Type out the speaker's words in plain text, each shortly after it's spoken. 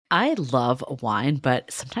I love wine,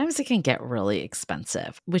 but sometimes it can get really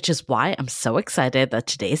expensive, which is why I'm so excited that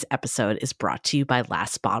today's episode is brought to you by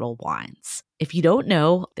Last Bottle Wines. If you don't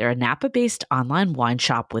know, they're a Napa-based online wine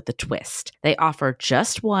shop with a twist. They offer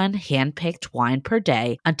just one hand-picked wine per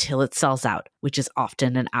day until it sells out, which is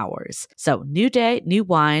often in hours. So new day, new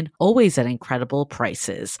wine, always at incredible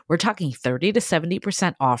prices. We're talking 30 to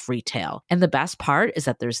 70% off retail. And the best part is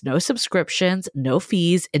that there's no subscriptions, no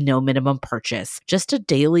fees, and no minimum purchase. Just a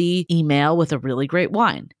daily email with a really great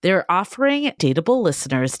wine. They're offering Dateable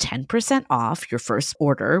listeners 10% off your first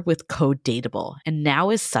order with code Dateable. And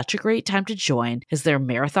now is such a great time to join as their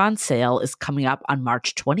marathon sale is coming up on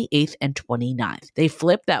March 28th and 29th. They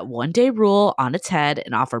flip that one-day rule on its head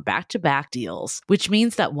and offer back-to-back deals, which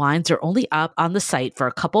means that wines are only up on the site for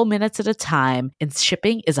a couple minutes at a time and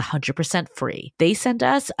shipping is 100% free. They sent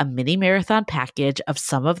us a mini marathon package of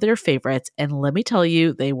some of their favorites, and let me tell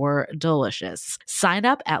you, they were delicious. Sign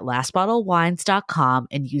up at lastbottlewines.com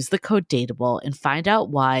and use the code Dateable and find out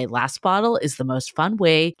why Last Bottle is the most fun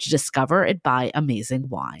way to discover and buy amazing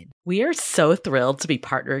wine. We are so thrilled to be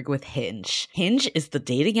partnering with Hinge. Hinge is the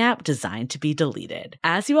dating app designed to be deleted.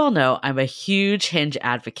 As you all know, I'm a huge Hinge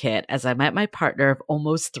advocate as I met my partner of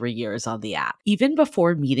almost 3 years on the app. Even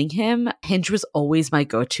before meeting him, Hinge was always my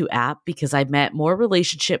go-to app because I met more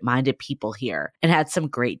relationship-minded people here and had some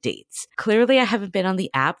great dates. Clearly, I haven't been on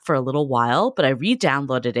the app for a little while, but I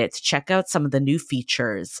re-downloaded it to check out some of the new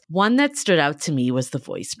features. One that stood out to me was the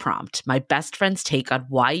voice prompt, my best friend's take on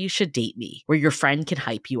why you should date me, where your friend can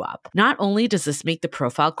hype you up. Not only does this make the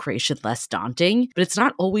profile creation less daunting, but it's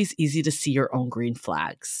not always easy to see your own green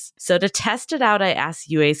flags. So to test it out, I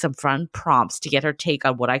asked Yue some fun prompts to get her take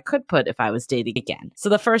on what I could put if I was dating again. So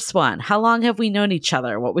the first one, how long have we known each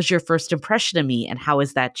other? What was your first impression of me and how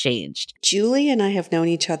has that changed? Julie and I have known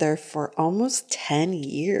each other for almost 10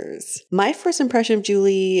 years. My first impression of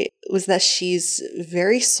Julie was that she's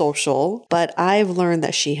very social, but I've learned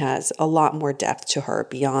that she has a lot more depth to her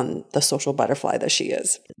beyond the social butterfly that she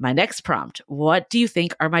is. My next prompt, what do you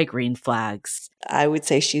think are my green flags? I would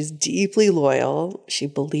say she's deeply loyal. She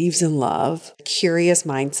believes in love, curious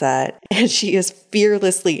mindset, and she is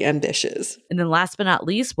fearlessly ambitious. And then last but not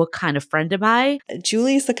least, what kind of friend am I?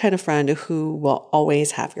 Julie is the kind of friend who will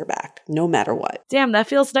always have your back, no matter what. Damn, that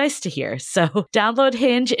feels nice to hear. So download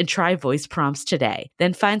Hinge and try voice prompts today.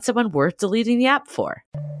 Then find someone worth deleting the app for.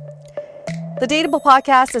 The Dateable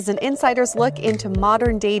podcast is an insider's look into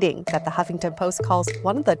modern dating that the Huffington Post calls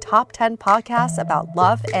one of the top 10 podcasts about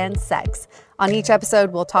love and sex. On each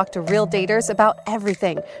episode, we'll talk to real daters about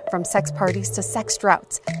everything from sex parties to sex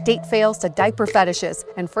droughts, date fails to diaper fetishes,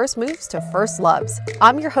 and first moves to first loves.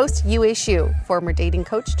 I'm your host, Yue Xu, former dating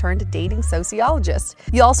coach turned dating sociologist.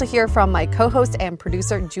 You'll also hear from my co-host and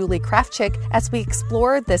producer, Julie Krafchick, as we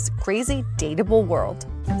explore this crazy dateable world.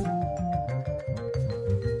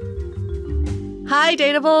 Hi,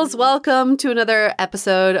 Dateables. Welcome to another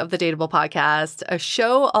episode of the Dateable podcast, a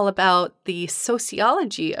show all about the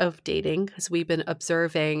sociology of dating, because we've been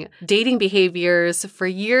observing dating behaviors for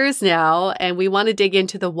years now, and we want to dig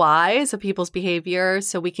into the whys of people's behavior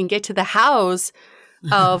so we can get to the hows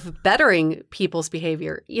of bettering people's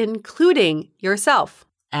behavior, including yourself.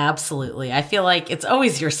 Absolutely. I feel like it's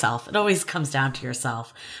always yourself. It always comes down to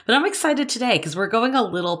yourself. But I'm excited today because we're going a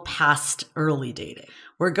little past early dating.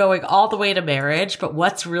 We're going all the way to marriage, but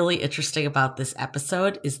what's really interesting about this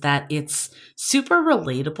episode is that it's super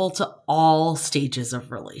relatable to all stages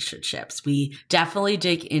of relationships. We definitely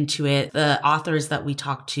dig into it. The authors that we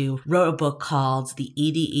talked to wrote a book called The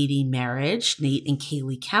 80/80 Marriage, Nate and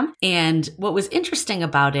Kaylee Kemp. And what was interesting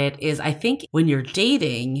about it is I think when you're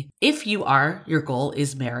dating, if your goal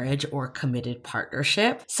is marriage or committed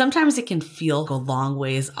partnership, sometimes it can feel a long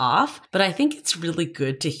ways off, but I think it's really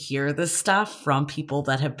good to hear this stuff from people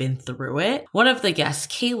that have been through it. One of the guests,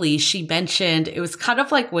 Kaylee, she mentioned it was kind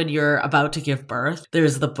of like when you're about to give birth.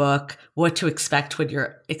 There's the book, What to Expect When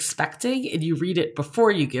You're Expecting, and you read it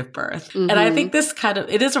before you give birth. Mm-hmm. And I think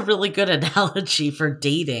it is a really good analogy for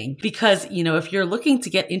dating because, if you're looking to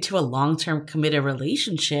get into a long-term committed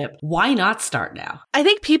relationship, why not start now? I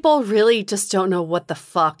think people really just don't know what the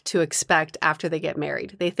fuck to expect after they get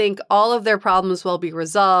married. They think all of their problems will be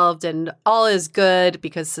resolved and all is good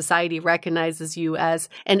because society recognizes you as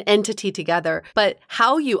an entity together. But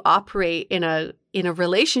how you operate in a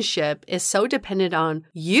relationship is so dependent on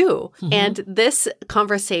you. Mm-hmm. And this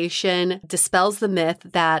conversation dispels the myth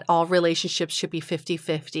that all relationships should be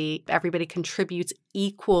 50-50. Everybody contributes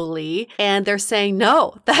equally. And they're saying,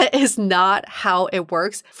 no, that is not how it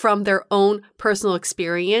works from their own personal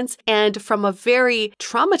experience and from a very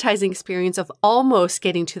traumatizing experience of almost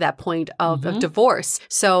getting to that point of divorce.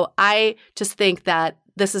 So I just think that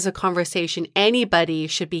this is a conversation anybody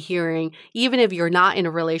should be hearing, even if you're not in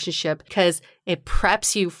a relationship, because it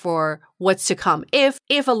preps you for what's to come if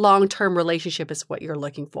a long-term relationship is what you're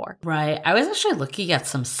looking for. Right. I was actually looking at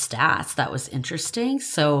some stats that was interesting.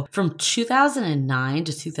 So from 2009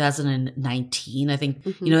 to 2019, I think,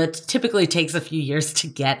 it typically takes a few years to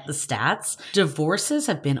get the stats. Divorces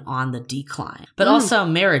have been on the decline, but also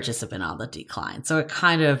marriages have been on the decline. So it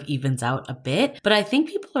kind of evens out a bit. But I think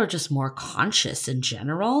people are just more conscious in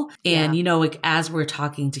general. And, as we're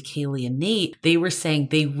talking to Kaylee and Nate, they were saying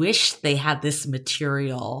they wish they had this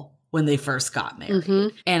material when they first got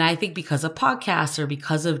married. And I think because of podcasts or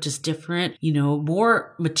because of just different,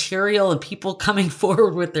 more material and people coming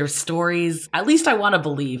forward with their stories, at least I want to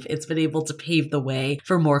believe it's been able to pave the way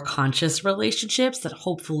for more conscious relationships that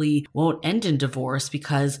hopefully won't end in divorce,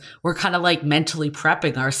 because we're kind of like mentally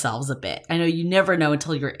prepping ourselves a bit. I know you never know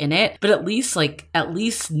until you're in it, but at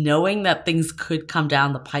least knowing that things could come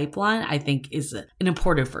down the pipeline, I think is an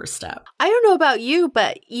important first step. I don't know about you,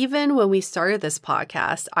 but even when we started this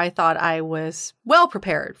podcast, I thought I was well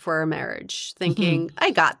prepared for a marriage, thinking,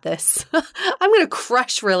 I got this. I'm going to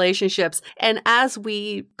crush relationships. And as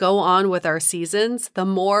we go on with our seasons, the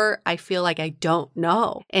more I feel like I don't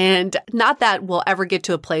know. And not that we'll ever get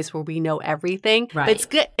to a place where we know everything, right. But it's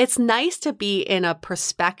good. It's nice to be in a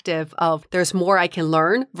perspective of there's more I can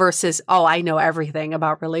learn versus, I know everything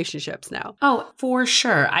about relationships now. Oh, for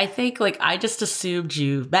sure. I think I just assumed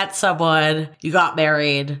you met someone, you got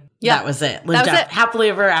married. Yeah, that was it. Lived happily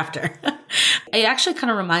ever after. It actually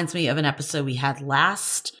kind of reminds me of an episode we had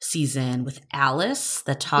last season with Alice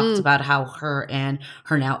that talked about how her and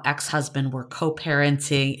her now ex-husband were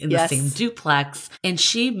co-parenting in the same duplex. And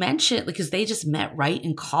she mentioned, because they just met right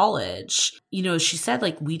in college, she said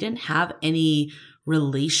we didn't have any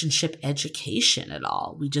relationship education at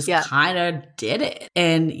all. We just kind of did it.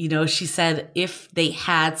 And, she said if they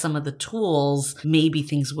had some of the tools, maybe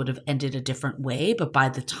things would have ended a different way. But by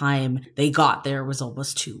the time they got there, it was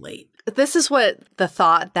almost too late. This is what the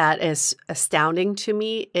thought that is astounding to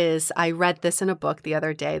me is. I read this in a book the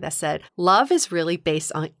other day that said love is really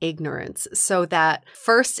based on ignorance. So that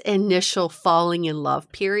first initial falling in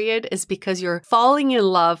love period is because you're falling in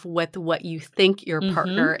love with what you think your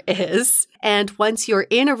partner is. And once you're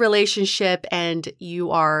in a relationship and you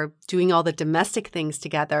are doing all the domestic things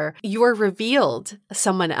together, you are revealed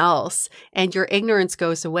someone else and your ignorance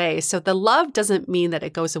goes away. So the love doesn't mean that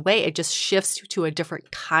it goes away. It just shifts to a different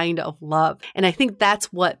kind of love. And I think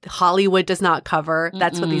that's what Hollywood does not cover.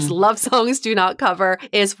 That's what these love songs do not cover,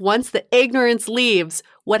 is once the ignorance leaves,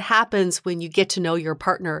 what happens when you get to know your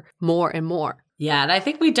partner more and more. Yeah, and I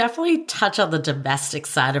think we definitely touch on the domestic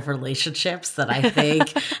side of relationships that I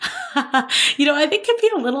think, I think can be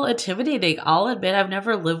a little intimidating. I'll admit I've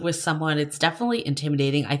never lived with someone. It's definitely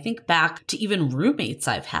intimidating. I think back to even roommates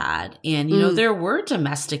I've had. And, there were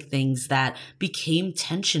domestic things that became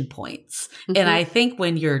tension points. And I think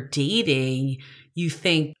when you're dating, you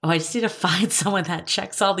think, I just need to find someone that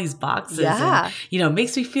checks all these boxes and,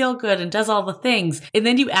 makes me feel good and does all the things. And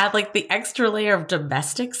then you add the extra layer of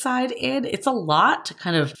domestic side in. It's a lot to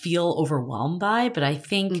kind of feel overwhelmed by. But I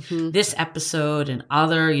think this episode and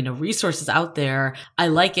other, resources out there, I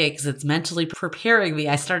like it because it's mentally preparing me.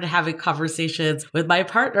 I started having conversations with my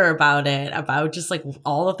partner about it, about just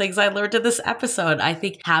all the things I learned in this episode. I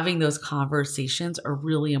think having those conversations are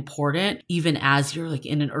really important, even as you're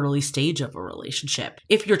in an early stage of a relationship,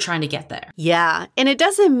 if you're trying to get there. Yeah. And it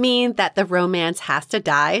doesn't mean that the romance has to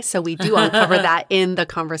die. So we do uncover that in the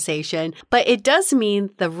conversation. But it does mean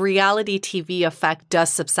the reality TV effect does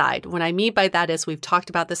subside. What I mean by that is we've talked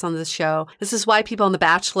about this on this show. This is why people on The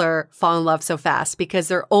Bachelor fall in love so fast, because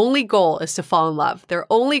their only goal is to fall in love. Their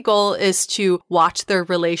only goal is to watch their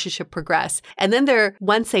relationship progress. And then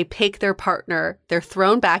once they pick their partner, they're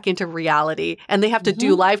thrown back into reality and they have to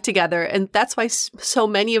do life together. And that's why so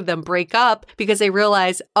many of them break up, because they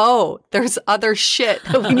realize, there's other shit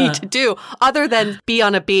that we need to do other than be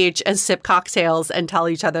on a beach and sip cocktails and tell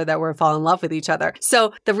each other that we're falling in love with each other.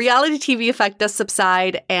 So the reality TV effect does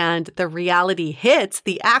subside and the reality hits,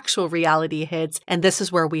 the actual reality hits. And this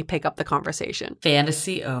is where we pick up the conversation.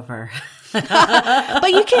 Fantasy over. But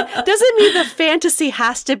doesn't mean the fantasy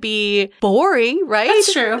has to be boring, right?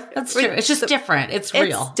 That's true. It's just different. It's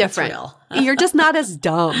real. It's different. It's real. You're just not as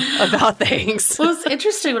dumb about things. Well, it's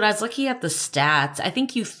interesting. When I was looking at the stats, I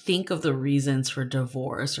think you think of the reasons for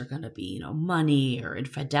divorce are going to be, money or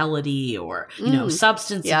infidelity or,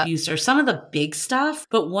 substance abuse or some of the big stuff.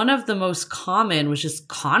 But one of the most common was just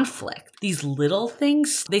conflict. These little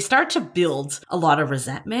things, they start to build a lot of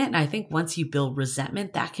resentment. And I think once you build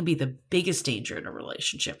resentment, that can be the biggest biggest danger in a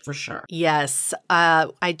relationship for sure. Yes.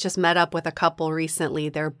 I just met up with a couple recently.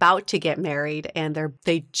 They're about to get married and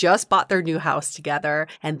they just bought their new house together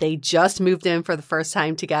and they just moved in for the first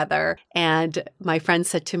time together. And my friend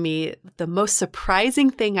said to me, the most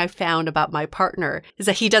surprising thing I found about my partner is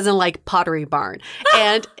that he doesn't like Pottery Barn.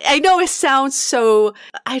 And I know it sounds so,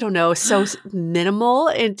 I don't know, so minimal.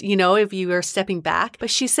 And, you know, if you are stepping back,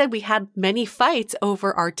 but she said we had many fights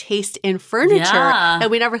over our taste in furniture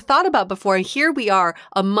that we never thought about before. And here we are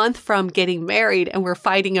a month from getting married and we're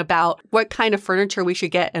fighting about what kind of furniture we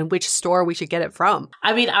should get and which store we should get it from.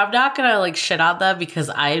 I mean, I'm not going to like shit on them because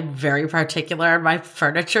I'm very particular in my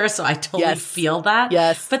furniture. So I totally feel that.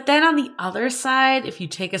 Yes. But then on the other side, if you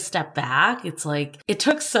take a step back, it's like, it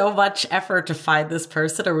took so much effort to find this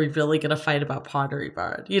person. Are we really going to fight about Pottery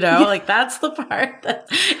Barn? You know, like that's the part that,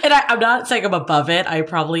 and I'm not saying I'm above it. I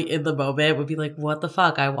probably in the moment would be like, what the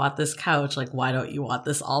fuck? I want this couch. Like, why don't you want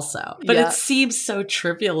this also? But it seems so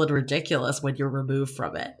trivial and ridiculous when you're removed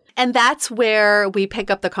from it. And that's where we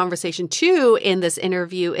pick up the conversation too in this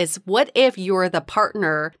interview is what if you're the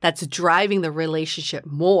partner that's driving the relationship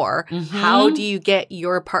more? Mm-hmm. How do you get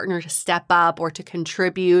your partner to step up or to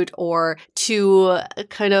contribute or to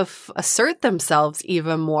kind of assert themselves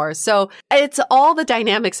even more? So it's all the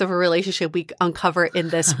dynamics of a relationship we uncover in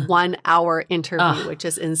this 1 hour interview, which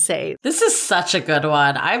is insane. This is such a good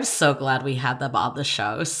one. I'm so glad we had them on the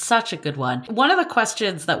show. Such a good one. One of the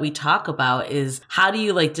questions that we talk about is how do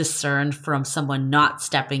you like discern from someone not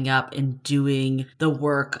stepping up and doing the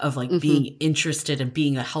work of like being interested in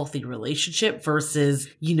being a healthy relationship versus,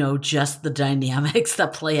 you know, just the dynamics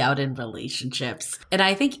that play out in relationships. And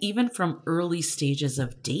I think even from early stages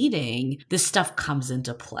of dating, this stuff comes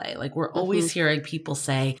into play. Like we're always hearing people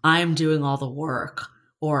say, I'm doing all the work.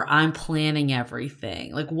 Or I'm planning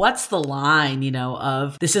everything. Like, what's the line, you know,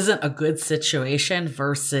 of this isn't a good situation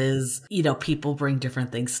versus, you know, people bring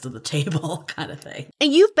different things to the table kind of thing.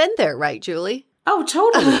 And you've been there, right, Julie? Oh,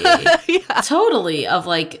 totally. Totally. Of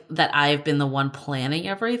like that I've been the one planning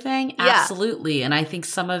everything. Absolutely. And I think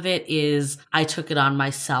some of it is I took it on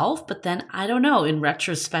myself, but then I don't know, in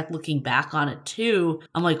retrospect, looking back on it too,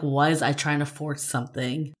 I'm like, was I trying to force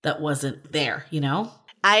something that wasn't there, you know?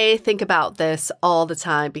 I think about this all the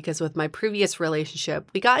time because with my previous relationship,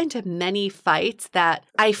 we got into many fights that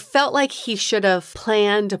I felt like he should have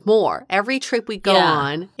planned more. Every trip we go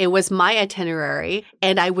on, it was my itinerary,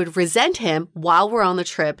 and I would resent him while we're on the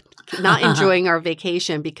trip, not enjoying our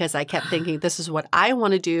vacation because I kept thinking, this is what I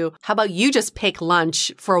want to do. How about you just pick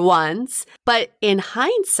lunch for once? But in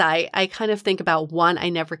hindsight, I kind of think about one, I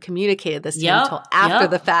never communicated this to him until after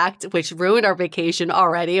the fact, which ruined our vacation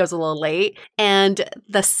already. I was a little late. And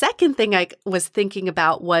the second thing I was thinking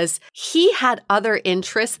about was he had other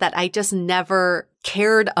interests that I just never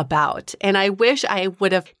cared about. And I wish I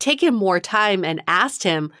would have taken more time and asked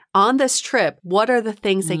him on this trip, what are the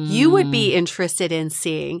things that you would be interested in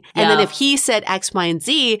seeing? And then if he said X, Y, and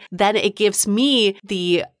Z, then it gives me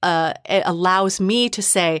it allows me to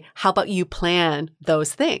say, how about you plan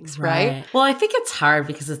those things, right? Well, I think it's hard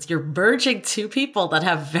because you're merging two people that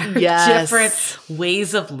have very different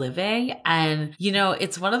ways of living. And, you know,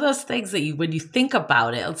 it's one of those things that when you think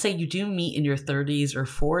about it, let's say you do meet in your 30s or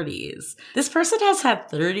 40s, this person has had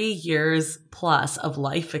 30 years plus of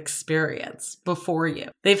life experience before you.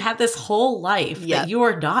 They've had this whole life that you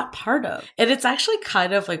are not part of. And it's actually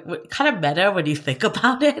kind of like, kind of meta when you think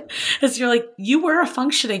about it, is you're like, you were a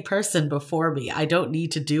functioning person before me. I don't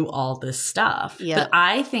need to do all this stuff. But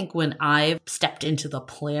I think when I've stepped into the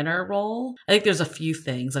planner role, I think there's a few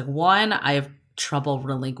things. Like one, I've trouble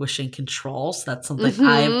relinquishing control. So that's something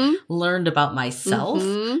I've learned about myself.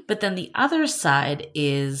 But then the other side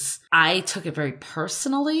is I took it very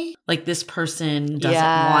personally. Like this person doesn't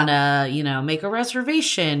want to, you know, make a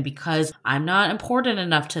reservation because I'm not important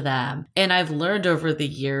enough to them. And I've learned over the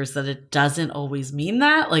years that it doesn't always mean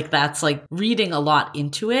that. Like that's like reading a lot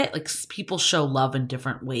into it. Like people show love in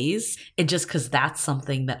different ways. And just because that's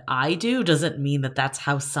something that I do doesn't mean that that's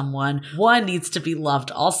how someone, one, needs to be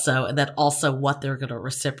loved also. And that also what they're going to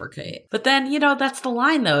reciprocate. But then, you know, that's the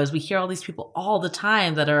line though, is we hear all these people all the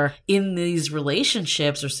time that are in these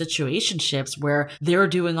relationships or situationships where they're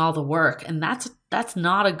doing all the work. And that's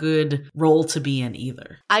not a good role to be in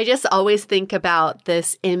either. I just always think about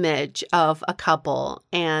this image of a couple,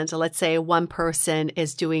 and let's say one person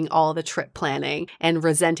is doing all the trip planning and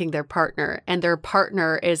resenting their partner, and their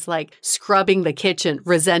partner is like scrubbing the kitchen,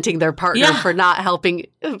 resenting their partner for not helping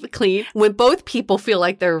clean. When both people feel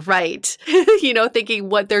like they're right, you know, thinking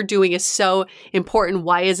what they're doing is so important.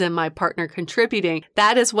 Why isn't my partner contributing?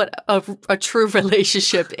 That is what a true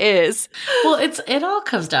relationship is. Well, it all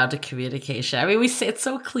comes down to communication. I mean, we say it's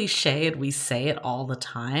so cliche and we say it all the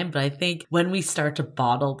time, but I think when we start to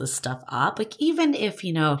bottle this stuff up, like even if,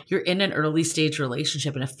 you're in an early stage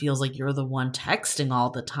relationship and it feels like you're the one texting all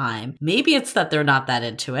the time, maybe it's that they're not that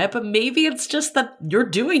into it, but maybe it's just that you're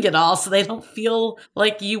doing it all so they don't feel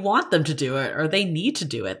like you want them to do it or they need to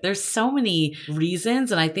do it. There's so many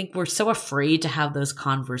reasons, and I think we're so afraid to have those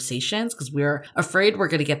conversations because we're afraid we're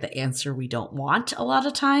going to get the answer we don't want a lot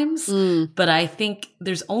of times. But I think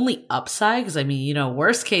there's only upside because,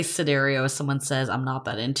 worst case scenario is someone says, I'm not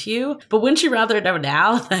that into you. But wouldn't you rather know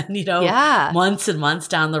now than, months and months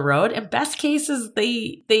down the road? And best cases,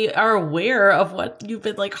 they are aware of what you've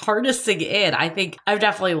been like harnessing in. I think I've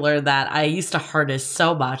definitely learned that. I used to harness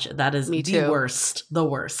so much. That is the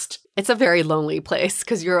worst. It's a very lonely place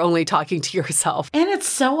because you're only talking to yourself. And it's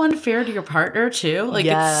so unfair to your partner, too.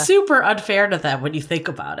 It's super unfair to them when you think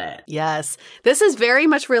about it. Yes. This is very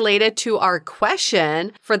much related to our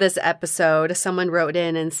question for this episode. Someone wrote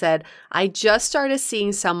in and said, I just started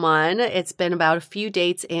seeing someone. It's been about a few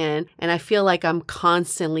dates in, and I feel like I'm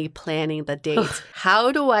constantly planning the dates.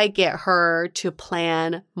 How do I get her to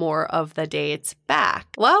plan more of the dates back?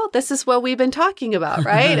 Well, this is what we've been talking about,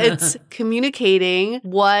 right? It's communicating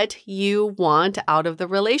what you want out of the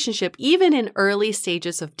relationship. Even in early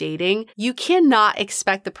stages of dating, you cannot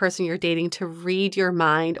expect the person you're dating to read your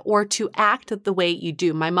mind or to act the way you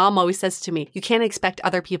do. My mom always says to me, you can't expect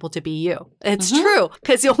other people to be you. It's true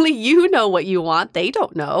because only you know what you want. They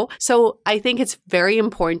don't know. So I think it's very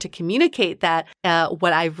important to communicate that.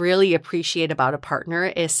 What I really appreciate about a partner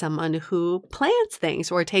is someone who plans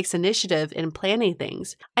things or takes initiative in planning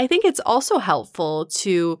things. I think it's also helpful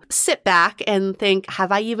to sit back and think,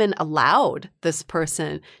 have I even allowed this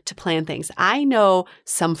person to plan things? I know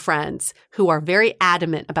some friends who are very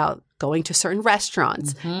adamant about going to certain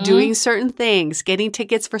restaurants, doing certain things, getting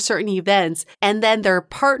tickets for certain events, and then their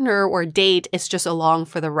partner or date is just along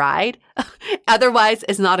for the ride. Otherwise,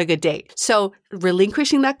 it's not a good date. So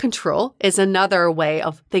relinquishing that control is another way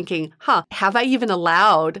of thinking, have I even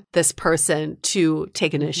allowed this person to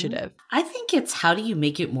take initiative? I think it's how do you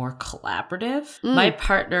make it more collaborative? My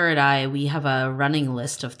partner and I, we have a running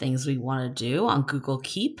list of things we want to do on Google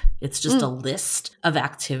Keep. It's just a list of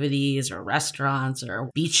activities or restaurants or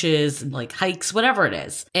beaches and like hikes, whatever it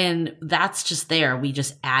is. And that's just there. We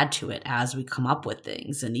just add to it as we come up with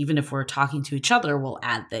things. And even if we're talking to each other, we'll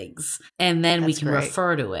add things. And then we can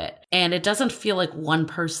refer to it. And it doesn't feel like one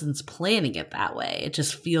person's planning it that way. It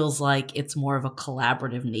just feels like it's more of a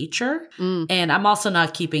collaborative nature. And I'm also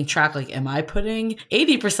not keeping track, like, am I putting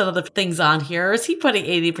 80% of the things on here? Or is he putting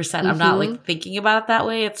 80%? I'm not like thinking about it that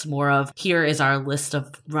way. It's more of here is our list of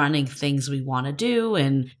running things we want to do.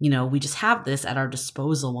 And, we just have this at our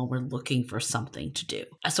disposal when we're looking for something to do.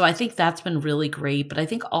 So I think that's been really great. But I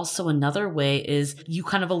think also another way is you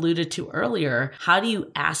kind of alluded to earlier, how do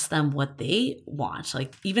you ask them what they want?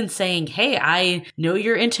 Like even saying, hey, I know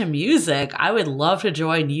you're into music. I would love to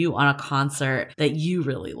join you on a concert that you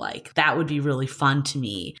really like. That would be really fun to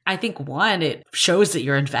me. I think one, it shows that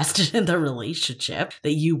you're invested in the relationship,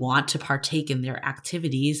 that you want to partake in their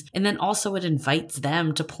activities. And then also it invites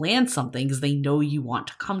them to plan something because they know you want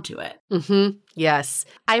to come to it. Yes.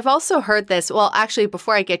 I've also heard this. Well, actually,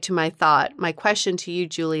 before I get to my thought, my question to you,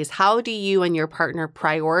 Julie, is how do you and your partner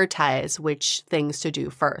prioritize which things to do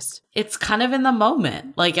first? It's kind of in the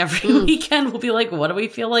moment. Like every weekend, we'll be like, what do we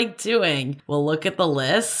feel like doing? We'll look at the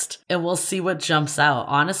list and we'll see what jumps out.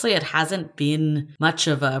 Honestly, it hasn't been much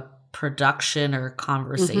of a production or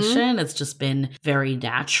conversation. It's just been very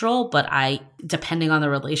natural, but depending on the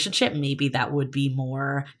relationship, maybe that would be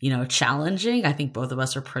more, challenging. I think both of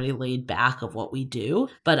us are pretty laid back of what we do,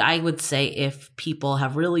 but I would say if people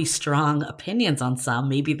have really strong opinions on some,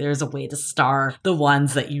 maybe there's a way to star the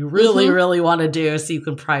ones that you really, really want to do so you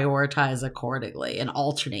can prioritize accordingly and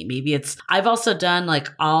alternate. Maybe I've also done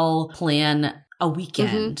I'll plan a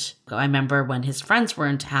weekend. I remember when his friends were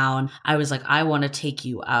in town, I was like, I want to take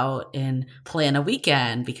you out and plan a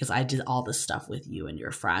weekend because I did all this stuff with you and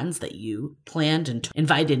your friends that you planned and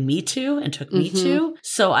invited me to and took me to.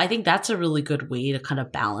 So I think that's a really good way to kind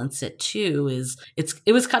of balance it too,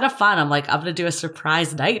 it was kind of fun. I'm like, I'm going to do a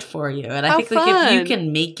surprise night for you. And I think if you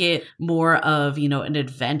can make it more of, an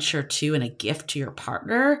adventure too and a gift to your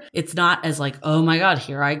partner, it's not as like, oh my God,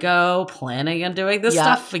 here I go planning and doing this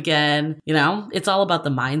stuff again. It's all about the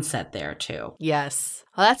mindset there too. Yes.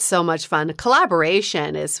 Well, that's so much fun.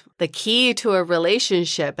 Collaboration is the key to a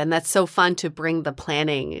relationship. And that's so fun to bring the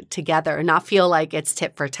planning together and not feel like it's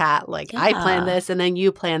tit for tat. Like I plan this and then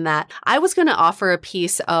you plan that. I was going to offer a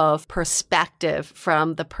piece of perspective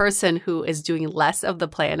from the person who is doing less of the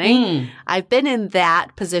planning. I've been in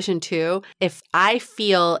that position too. If I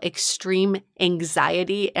feel extreme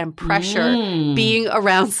anxiety and pressure being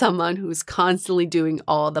around someone who's constantly doing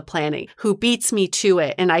all the planning, who beats me to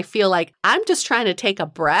it, and I feel like I'm just trying to take a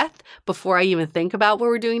breath before I even think about what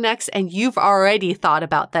we're doing next, and you've already thought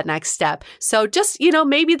about that next step. So just,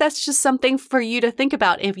 maybe that's just something for you to think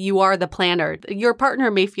about if you are the planner. Your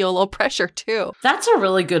partner may feel a little pressure too. That's a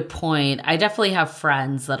really good point. I definitely have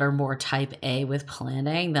friends that are more type A with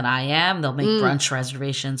planning than I am. They'll make brunch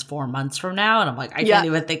reservations 4 months from now, and I'm like, I can't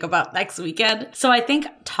even think about next weekend. So I think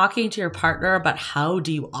talking to your partner about how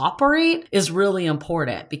do you operate is really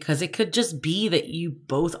important, because it could just be that you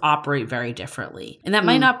both operate very differently. And that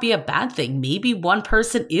might not be a bad thing. Maybe one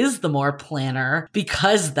person is the more planner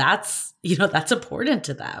because that's important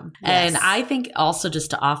to them. Yes. And I think also,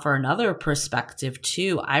 just to offer another perspective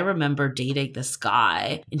too, I remember dating this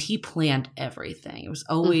guy and he planned everything. It was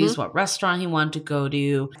always what restaurant he wanted to go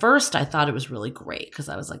to. First, I thought it was really great because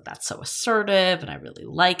I was like, that's so assertive and I really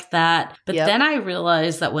like that. But then I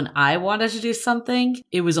realized that when I wanted to do something,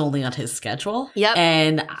 it was only on his schedule.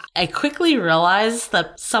 And I quickly realized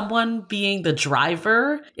that someone being the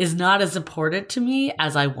driver is not as important to me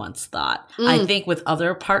as I once thought. I think with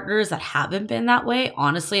other partners that haven't been that way,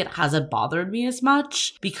 honestly, it hasn't bothered me as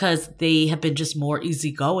much because they have been just more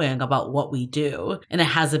easygoing about what we do. And it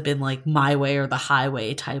hasn't been like my way or the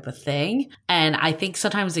highway type of thing. And I think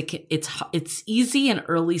sometimes it's easy in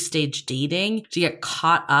early stage dating to get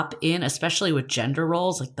caught up in, especially with gender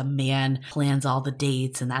roles, like the man plans all the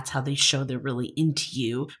dates and that's how they show they're really into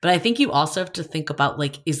you. But I think you also have to think about,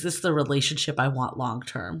 like, is this the relationship I want long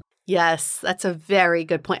term? Yes, that's a very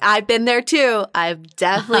good point. I've been there too. I've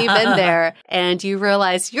definitely been there. And you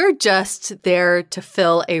realize you're just there to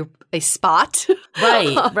fill a spot.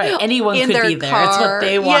 Right. Anyone could be there. Car. It's what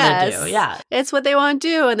they want to do. Yeah. It's what they want to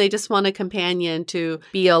do. And they just want a companion to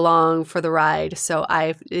be along for the ride. So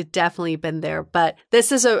I've definitely been there. But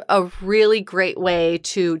this is a really great way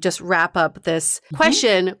to just wrap up this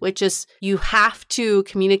question, which is you have to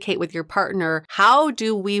communicate with your partner. How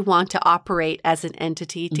do we want to operate as an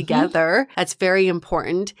entity together? That's very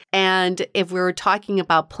important. And if we were talking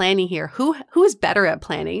about planning here, who is better at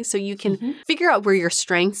planning? So you can figure out where your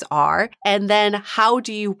strengths are. And then how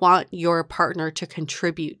do you want your partner to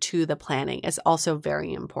contribute to the planning is also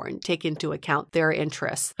very important. Take into account their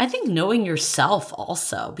interests. I think knowing yourself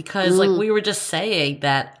also, because like we were just saying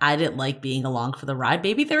that I didn't like being along for the ride.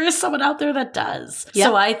 Maybe there is someone out there that does. Yep.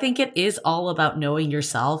 So I think it is all about knowing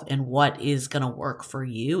yourself and what is going to work for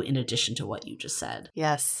you in addition to what you just said.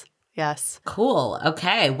 Yes. Cool.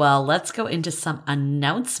 Okay. Well, let's go into some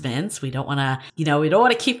announcements. We don't want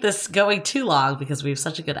to, keep this going too long because we have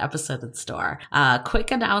such a good episode in store. Quick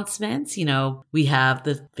announcements. We have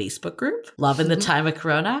the Facebook group, Love in the Time of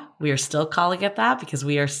Corona. We are still calling it that because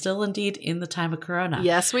we are still indeed in the time of Corona.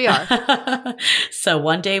 Yes, we are. So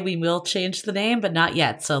one day we will change the name, but not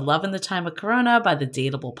yet. So Love in the Time of Corona by the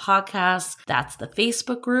Dateable Podcast. That's the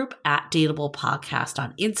Facebook group, at Dateable Podcast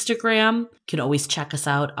on Instagram. You can always check us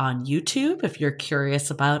out on YouTube if you're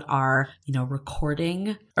curious about our,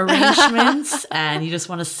 recording arrangements and you just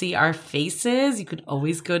want to see our faces. You can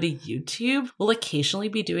always go to YouTube. We'll occasionally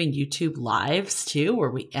be doing YouTube lives too, where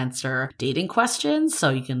we answer dating questions.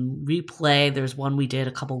 So you can replay. There's one we did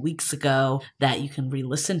a couple weeks ago that you can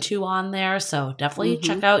re-listen to on there. So definitely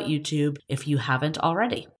check out YouTube if you haven't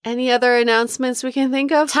already. Any other announcements we can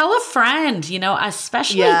think of? Tell a friend,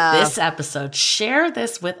 especially this episode. Share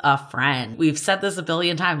this with a friend. We've said this a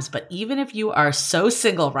billion times, but even if you are so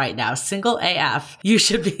single right now, single AF, you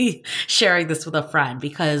should be sharing this with a friend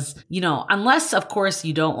because, unless, of course,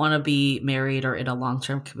 you don't want to be married or in a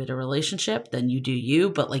long-term committed relationship, then you do you.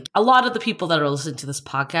 But like a lot of the people that are listening to this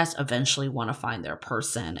podcast eventually want to find their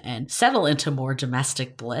person and settle into more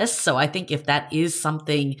domestic bliss. So I think if that is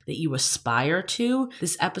something that you aspire to,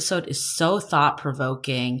 this episode is so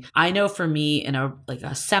thought-provoking. I know for me in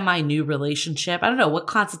a semi-new relationship, I don't know what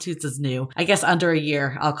constitutes as new. I guess under a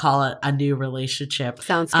year, I'll call it a new relationship.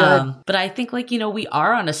 Sounds good. But I think we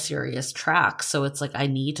are on a serious track. So it's like, I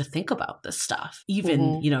need to think about this stuff,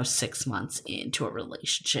 even, 6 months into a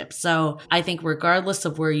relationship. So I think regardless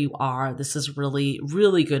of where you are, this is really,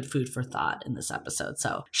 really good food for thought in this episode.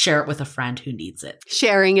 So share it with a friend who needs it.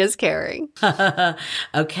 Sharing is caring.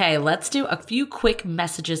 Okay, let's do a few quick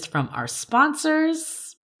messages from our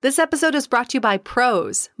sponsors. This episode is brought to you by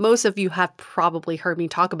Prose. Most of you have probably heard me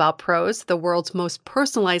talk about Prose, the world's most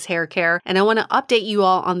personalized hair care, and I want to update you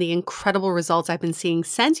all on the incredible results I've been seeing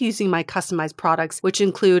since using my customized products, which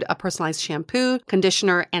include a personalized shampoo,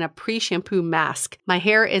 conditioner, and a pre-shampoo mask. My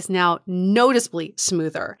hair is now noticeably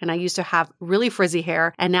smoother, and I used to have really frizzy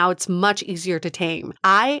hair, and now it's much easier to tame.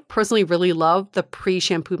 I personally really love the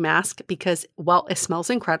pre-shampoo mask because, well, it smells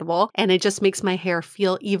incredible, and it just makes my hair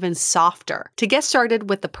feel even softer. To get started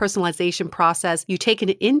with the personalization process, you take an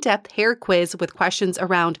in-depth hair quiz with questions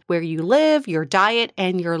around where you live, your diet,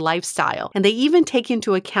 and your lifestyle. And they even take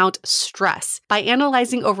into account stress. By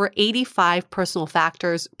analyzing over 85 personal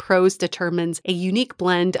factors, Prose determines a unique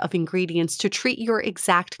blend of ingredients to treat your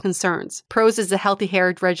exact concerns. Prose is a healthy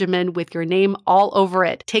hair regimen with your name all over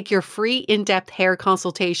it. Take your free in-depth hair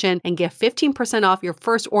consultation and get 15% off your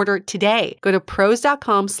first order today. Go to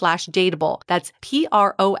prose.com/dateable. That's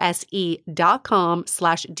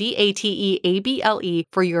prose.com/DATEABLE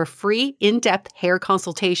for your free in-depth hair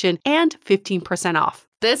consultation and 15% off.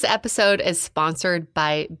 This episode is sponsored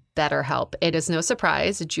by BetterHelp. It is no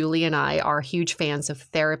surprise, Julie and I are huge fans of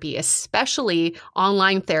therapy, especially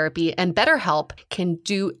online therapy, and BetterHelp can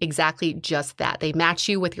do exactly just that. They match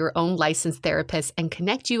you with your own licensed therapist and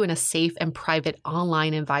connect you in a safe and private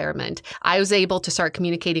online environment. I was able to start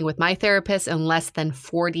communicating with my therapist in less than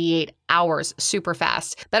 48 hours, super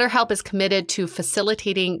fast. BetterHelp is committed to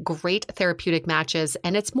facilitating great therapeutic matches,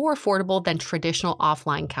 and it's more affordable than traditional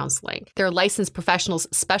offline counseling. Their licensed professionals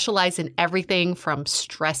specialize in everything from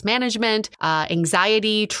stress management,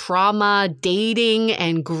 anxiety, trauma, dating,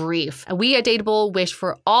 and grief. And we at Dateable wish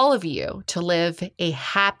for all of you to live a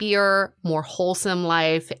happier, more wholesome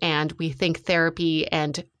life, and we think therapy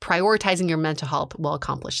and prioritizing your mental health will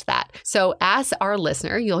accomplish that. So as our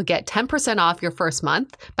listener, you'll get 10% off your first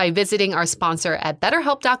month by visiting our sponsor at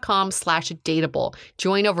betterhelp.com/dateable.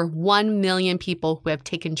 Join over 1 million people who have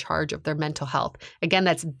taken charge of their mental health. Again,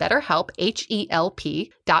 that's BetterHelp,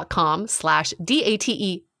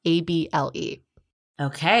 HELP.com/DATEABLE.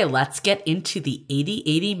 Okay, let's get into the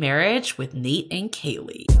 80/80 marriage with Nate and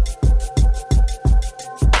Kaylee.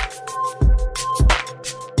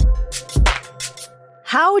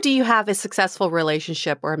 How do you have a successful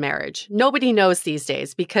relationship or marriage? Nobody knows these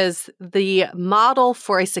days because the model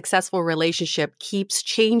for a successful relationship keeps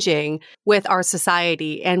changing with our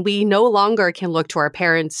society. And we no longer can look to our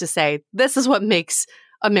parents to say, this is what makes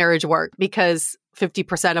a marriage work, because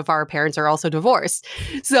 50% of our parents are also divorced.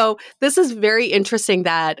 So this is very interesting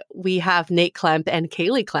that we have Nate Klemp and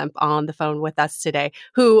Kaylee Klemp on the phone with us today,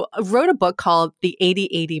 who wrote a book called The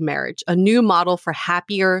 80/80 Marriage, a new model for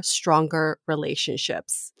happier, stronger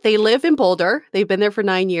relationships. They live in Boulder. They've been there for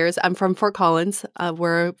 9 years. I'm from Fort Collins.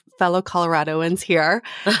 We're fellow Coloradoans here.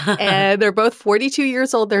 And they're both 42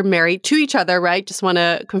 years old. They're married to each other, right? Just want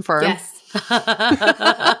to confirm. Yes.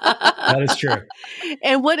 That is true.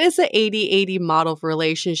 And what is the 80/80 model for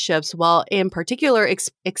relationships? Well, in particular,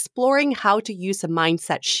 exploring how to use a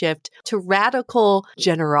mindset shift to radical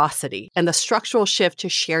generosity and the structural shift to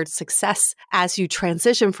shared success as you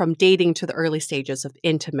transition from dating to the early stages of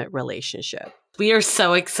intimate relationship. We are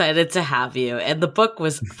so excited to have you. And the book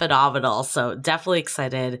was phenomenal. So definitely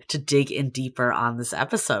excited to dig in deeper on this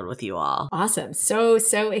episode with you all. Awesome. So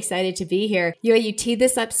excited to be here. You teed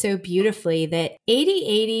this up so beautifully that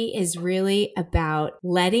 80/80 is really about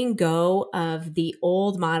letting go of the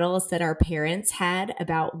old models that our parents had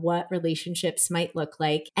about what relationships might look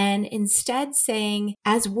like. And instead saying,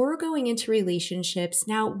 as we're going into relationships,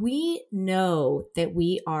 now we know that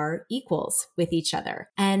we are equals with each other.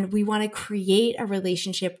 And we want to create a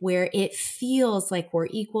relationship where it feels like we're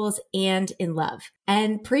equals and in love.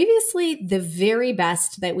 And previously, the very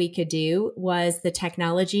best that we could do was the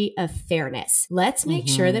technology of fairness. Let's make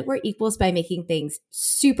sure that we're equals by making things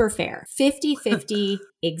super fair, 50-50,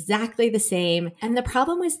 exactly the same. And the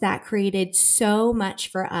problem was that created so much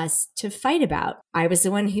for us to fight about. I was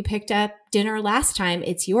the one who picked up dinner last time.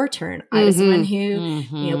 It's your turn. I was the one who,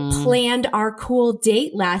 planned our cool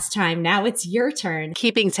date last time. Now it's your turn.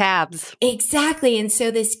 Keeping tabs. Exactly. And so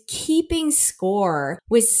this keeping score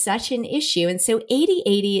was such an issue. And so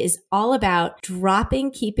 80/80 is all about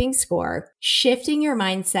dropping keeping score, shifting your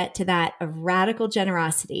mindset to that of radical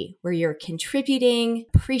generosity, where you're contributing,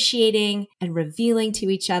 appreciating, and revealing to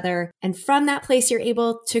each other. And from that place, you're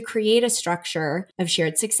able to create a structure of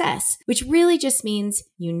shared success, which really just means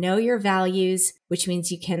you know your values, which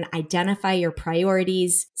means you can identify your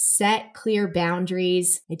priorities, set clear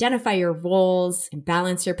boundaries, identify your roles, and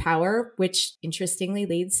balance your power, which interestingly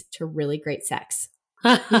leads to really great sex.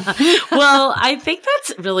 Well, I think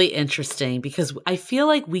that's really interesting because I feel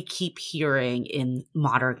like we keep hearing in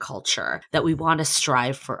modern culture that we want to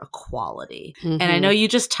strive for equality. And I know you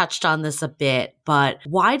just touched on this a bit, but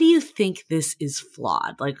why do you think this is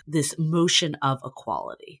flawed? Like this notion of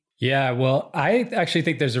equality? Yeah, well, I actually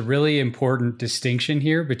think there's a really important distinction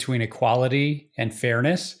here between equality and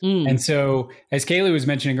fairness. And so, as Kaylee was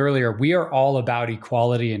mentioning earlier, we are all about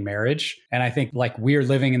equality in marriage. And I think like we're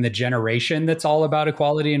living in the generation that's all about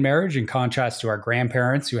equality in marriage, in contrast to our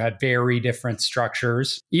grandparents who had very different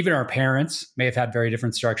structures. Even our parents may have had very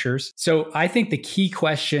different structures. So I think the key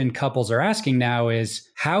question couples are asking now is,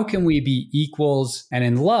 how can we be equals and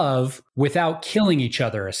in love without killing each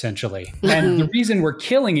other, essentially? And the reason we're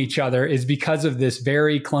killing each other is because of this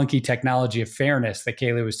very clunky technology of fairness that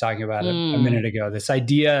Kaylee was talking about a minute ago. This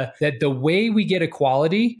idea that the way we get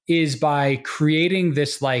equality is by creating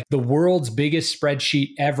this, like the world's biggest spreadsheet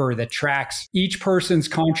ever that tracks each person's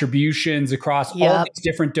contributions across all these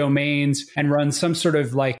different domains and runs some sort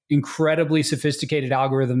of like incredibly sophisticated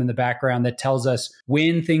algorithm in the background that tells us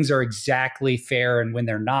when things are exactly fair and when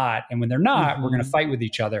they're not. And when they're not, we're going to fight with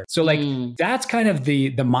each other. So like that's kind of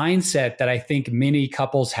the mindset that I think many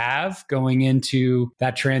couples have going into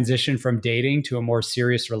that transition from dating to a more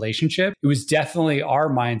serious relationship. It was definitely our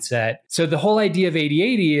mindset. So the whole idea of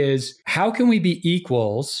 80/80 is, how can we be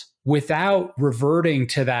equals without reverting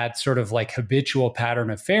to that sort of like habitual pattern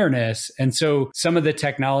of fairness? And so some of the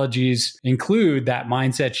technologies include that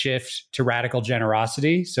mindset shift to radical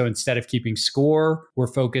generosity. So instead of keeping score,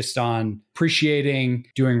 we're focused on appreciating,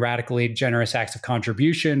 doing radically generous acts of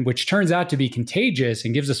contribution, which turns out to be contagious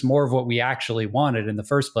and gives us more of what we actually wanted in the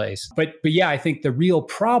first place. But yeah, I think the real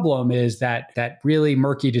problem is that really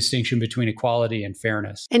murky distinction between equality and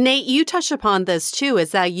fairness. And Nate, you touched upon this too,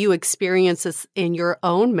 is that you experience this in your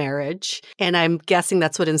own marriage. And I'm guessing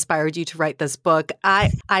that's what inspired you to write this book.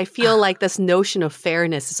 I feel like this notion of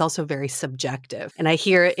fairness is also very subjective. And I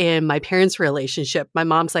hear in my parents' relationship, my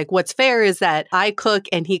mom's like, what's fair is that I cook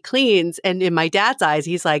and he cleans. And in my dad's eyes,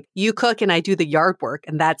 he's like, you cook and I do the yard work,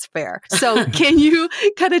 and that's fair. So can you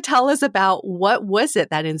kind of tell us about what was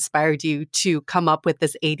it that inspired you to come up with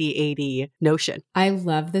this 80/80 notion? I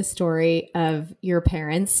love the story of your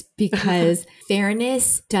parents because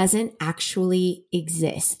fairness doesn't actually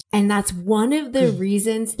exist. And that's one of the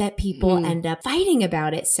reasons that people end up fighting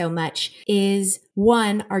about it so much is,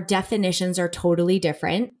 one, our definitions are totally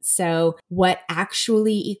different. So what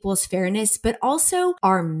actually equals fairness, but also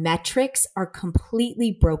our metrics are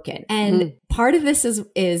completely broken. And part of this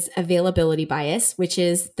is availability bias, which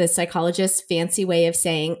is the psychologist's fancy way of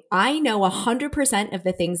saying, I know 100% of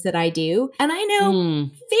the things that I do, and I know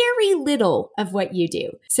very little of what you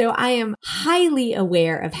do. So I am highly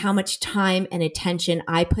aware of how much time and attention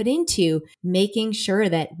I put into making sure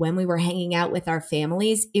that when we were hanging out with our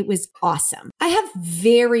families, it was awesome. I have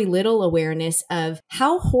very little awareness of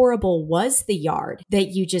how horrible was the yard that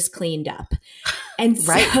you just cleaned up. And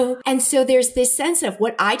so there's this sense of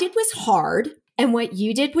what I did was hard and what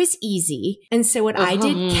you did was easy. And so what I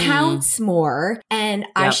did counts more and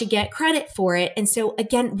I should get credit for it. And so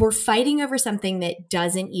again, we're fighting over something that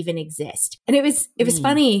doesn't even exist. And it was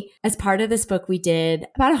funny, as part of this book, we did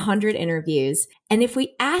about 100 interviews. And if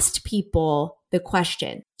we asked people the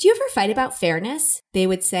question, do you ever fight about fairness? They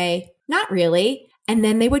would say, not really. And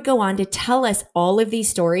then they would go on to tell us all of these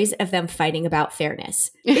stories of them fighting about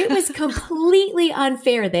fairness. It was completely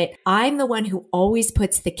unfair that I'm the one who always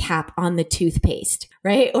puts the cap on the toothpaste,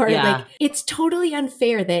 right? Or like, it's totally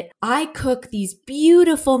unfair that I cook these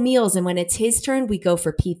beautiful meals and when it's his turn, we go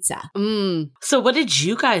for pizza. So what did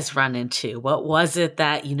you guys run into? What was it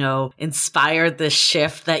that, inspired the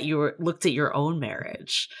shift that you looked at your own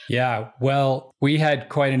marriage? Yeah, well, we had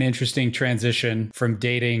quite an interesting transition from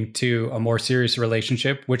dating to a more serious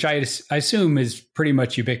relationship, which I assume is pretty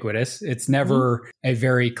much ubiquitous. It's never a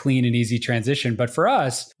very clean and easy transition. But for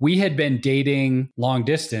us, we had been dating long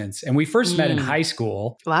distance and we first met in high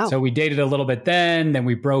school. Wow. So we dated a little bit then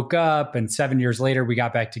we broke up, and 7 years later, we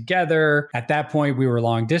got back together. At that point, we were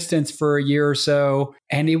long distance for a year or so.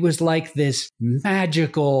 And it was like this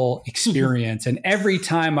magical experience. And every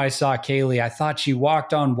time I saw Kaylee, I thought she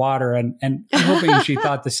walked on water, and I'm hoping she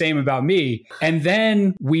thought the same about me. And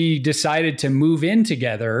then we decided to move in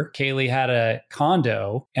together. Kaylee had a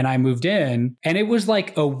condo and I moved in. And it was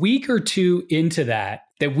like a week or two into that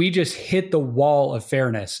that we just hit the wall of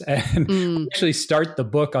fairness. And we actually start the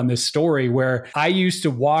book on this story where I used to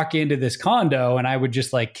walk into this condo and I would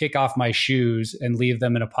just like kick off my shoes and leave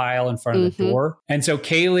them in a pile in front of the door. And so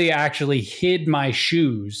Kaylee actually hid my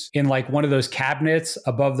shoes in like one of those cabinets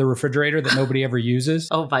above the refrigerator that nobody ever uses.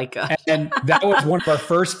 Oh my God. And that was one of our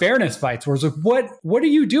first fairness fights where I was like, what are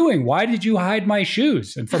you doing? Why did you hide my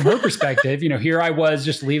shoes? And from her perspective, here I was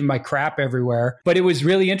just leaving my crap everywhere. But it was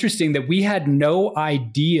really interesting that we had no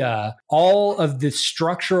idea all of the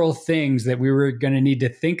structural things that we were going to need to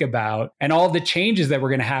think about and all the changes that were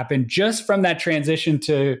going to happen just from that transition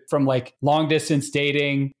from like long distance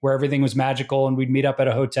dating where everything was magical and we'd meet up at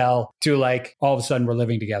a hotel to like all of a sudden we're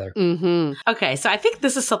living together. Okay, so I think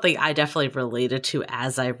this is something I definitely related to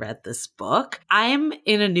as I read this book. I'm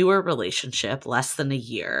in a newer relationship, less than a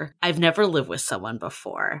year. I've never lived with someone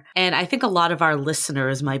before. And I think a lot of our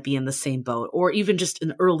listeners might be in the same boat or even just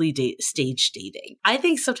an early stage dating. I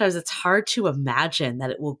think sometimes it's hard to imagine that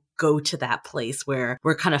it will go to that place where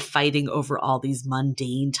we're kind of fighting over all these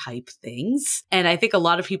mundane type things. And I think a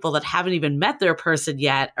lot of people that haven't even met their person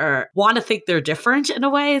yet or want to think they're different in a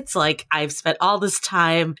way. It's like, I've spent all this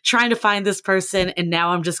time trying to find this person and now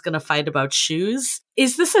I'm just going to fight about shoes.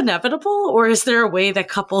 Is this inevitable or is there a way that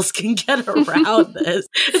couples can get around this?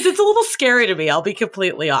 It's a little scary to me. I'll be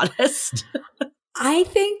completely honest. I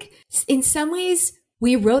think in some ways,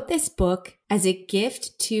 we wrote this book as a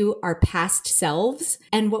gift to our past selves.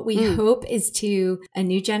 And what we hope is to a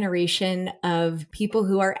new generation of people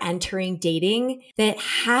who are entering dating that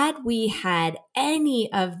had we had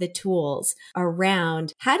any of the tools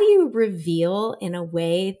around how do you reveal in a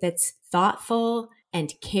way that's thoughtful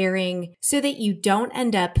and caring so that you don't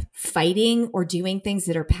end up fighting or doing things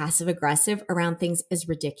that are passive aggressive around things as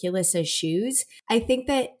ridiculous as shoes. I think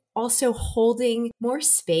that also holding more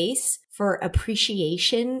space for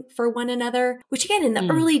appreciation for one another, which again, in the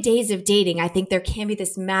early days of dating, I think there can be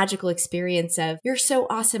this magical experience of you're so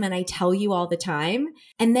awesome and I tell you all the time.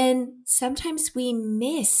 And then sometimes we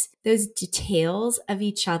miss those details of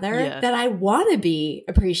each other that I want to be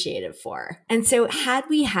appreciative for. And so had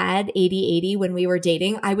we had 80/80 when we were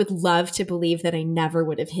dating, I would love to believe that I never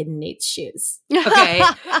would have hidden Nate's shoes. Okay.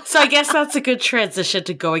 So I guess that's a good transition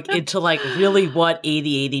to going into like really what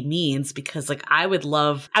 80/80 means, because like I would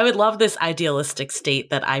love this idealistic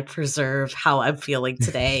state that I preserve how I'm feeling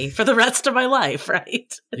today for the rest of my life,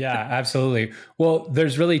 right? Yeah, absolutely. Well,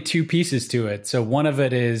 there's really two pieces to it. So one of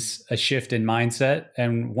it is a shift in mindset,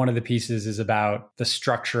 and one of the pieces is about the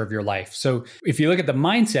structure of your life. So if you look at the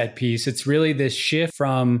mindset piece, it's really this shift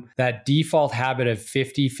from that default habit of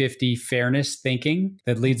 50-50 fairness thinking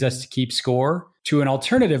that leads us to keep score to an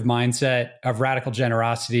alternative mindset of radical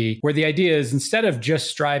generosity, where the idea is instead of just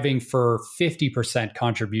striving for 50%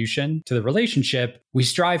 contribution to the relationship, we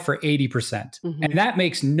strive for 80%. And that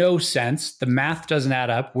makes no sense. The math doesn't add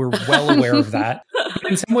up. We're well aware of that.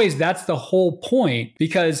 But in some ways, that's the whole point,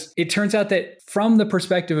 because it turns out that from the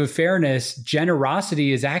perspective of fairness,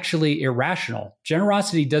 generosity is actually irrational.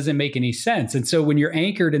 Generosity doesn't make any sense. And so when you're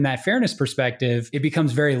anchored in that fairness perspective, it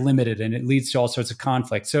becomes very limited and it leads to all sorts of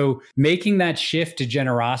conflict. So making that shift to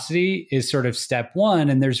generosity is sort of step one.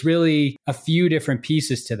 And there's really a few different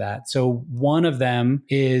pieces to that. So one of them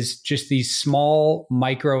is just these small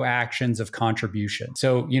micro actions of contribution.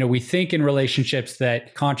 So, we think in relationships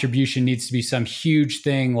that contribution needs to be some huge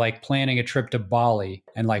thing like planning a trip to Bali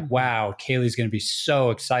and like, wow, Kaylee's going to be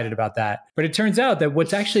so excited about that. But it turns out that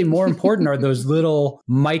what's actually more important are those little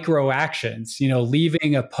micro actions,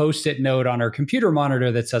 leaving a Post-it note on her computer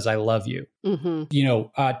monitor that says, I love you,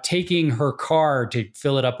 taking her car to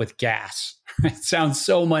fill it up with gas. It sounds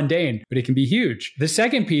so mundane, but it can be huge. The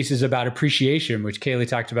second piece is about appreciation, which Kaylee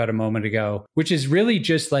talked about a moment ago, which is really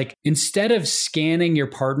just like, instead of scanning your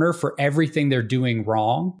partner for everything they're doing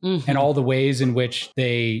wrong and all the ways in which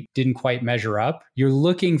they didn't quite measure up, you're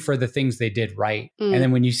looking for the things they did right. And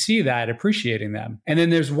then when you see that, appreciating them. And then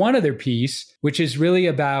there's one other piece, which is really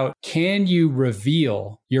about, can you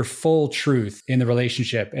reveal your full truth in the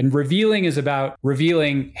relationship? And revealing is about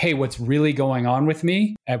revealing, hey, what's really going on with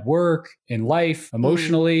me at work, in life,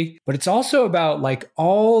 emotionally. But it's also about like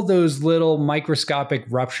all those little microscopic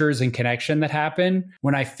ruptures in connection that happen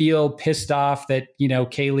when I feel pissed off that,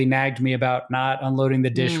 Kaylee nagged me about not unloading the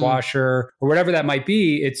dishwasher or whatever that might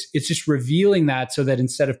be. It's just revealing that so that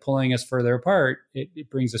instead of pulling us further apart, it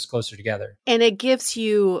brings us closer together. And it gives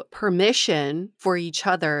you permission for each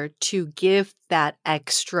other to give that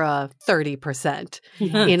extra extra 30%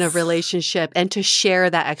 Yes. in a relationship and to share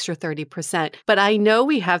that extra 30%. But I know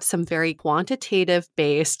we have some very quantitative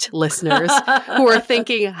based listeners who are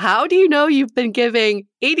thinking, how do you know you've been giving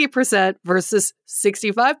 80% versus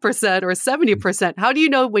 65% or 70%? How do you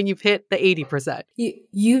know when you've hit the 80%?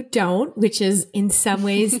 You don't, which is in some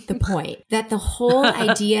ways the point. That the whole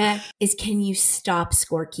idea is, can you stop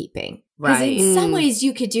scorekeeping? Because Right. in some ways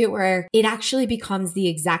you could do it where it actually becomes the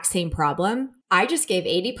exact same problem. I just gave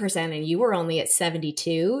 80% and you were only at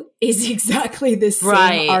 72 is exactly the same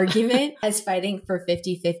Right. argument as fighting for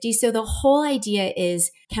 50-50. So the whole idea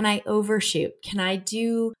is, can I overshoot? Can I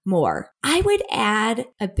do more? I would add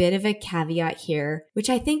a bit of a caveat here, which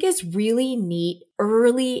I think is really neat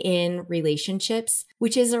early in relationships,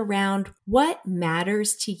 which is around what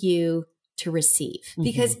matters to you to receive.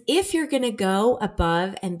 Because if you're going to go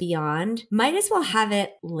above and beyond, might as well have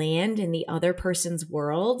it land in the other person's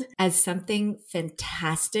world as something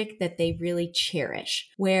fantastic that they really cherish.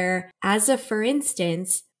 Where, for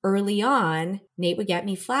instance, early on, Nate would get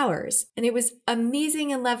me flowers and it was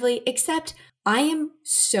amazing and lovely, except I am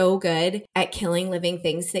so good at killing living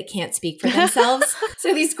things that can't speak for themselves.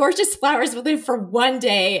 So these gorgeous flowers would live for one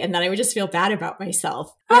day and then I would just feel bad about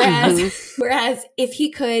myself. Whereas if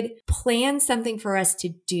he could plan something for us to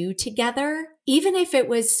do together, even if it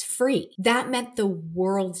was free, that meant the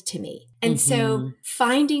world to me. And so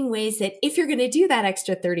finding ways that if you're going to do that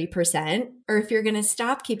extra 30%, or if you're going to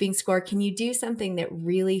stop keeping score, can you do something that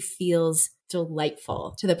really feels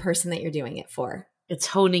delightful to the person that you're doing it for? It's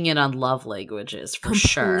honing in on love languages for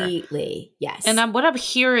sure. Completely, yes. And what I'm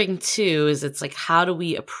hearing too is it's like, how do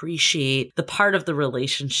we appreciate the part of the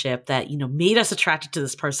relationship that, made us attracted to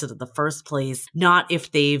this person in the first place, not if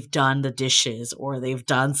they've done the dishes or they've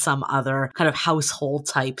done some other kind of household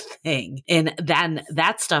type thing. And then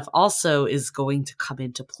that stuff also is going to come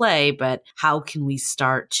into play, but how can we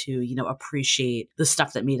start to, appreciate the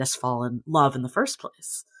stuff that made us fall in love in the first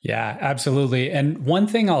place? Yeah, absolutely. And one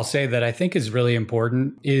thing I'll say that I think is really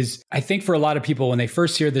important is I think for a lot of people, when they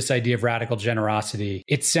first hear this idea of radical generosity,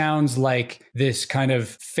 it sounds like this kind of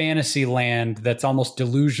fantasy land that's almost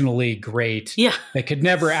delusionally great. Yeah. That could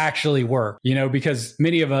never actually work, because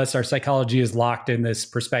many of us, our psychology is locked in this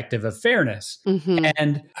perspective of fairness.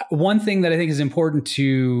 And one thing that I think is important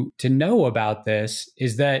to know about this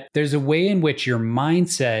is that there's a way in which your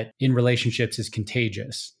mindset in relationships is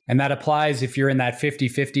contagious. And that applies if you're in that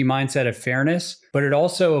 50-50 mindset of fairness, but it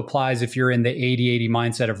also applies if you're in the 80-80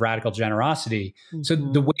 mindset of radical generosity. So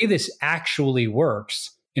the way this actually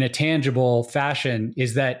works in a tangible fashion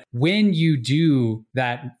is that when you do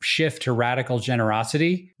that shift to radical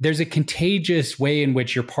generosity, there's a contagious way in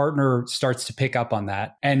which your partner starts to pick up on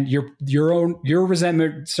that. And your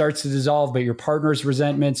resentment starts to dissolve, but your partner's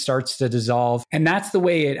resentment starts to dissolve. And that's the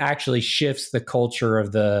way it actually shifts the culture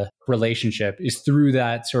of the relationship, is through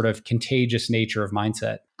that sort of contagious nature of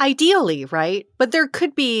mindset. Ideally, right? But there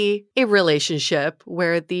could be a relationship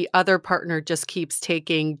where the other partner just keeps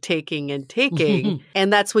taking, and taking.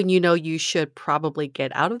 And that's when you should probably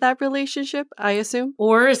get out of that relationship, I assume.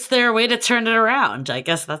 Or is there a way to turn it around? I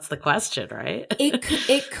guess that's the question, right?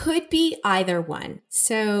 It could be either one.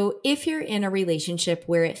 So if you're in a relationship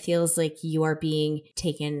where it feels like you are being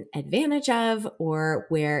taken advantage of, or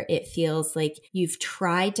where it feels like you've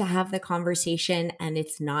tried to have the conversation and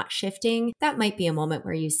it's not shifting, that might be a moment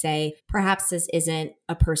where you say, perhaps this isn't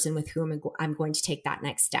a person with whom I'm going to take that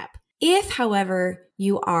next step. If, however,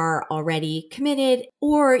 you are already committed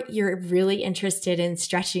or you're really interested in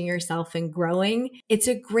stretching yourself and growing, it's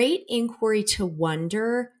a great inquiry to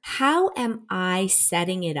wonder, how am I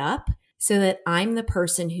setting it up so that I'm the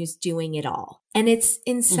person who's doing it all? And it's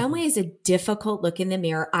in some ways a difficult look in the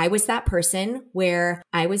mirror. I was that person where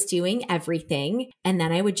I was doing everything and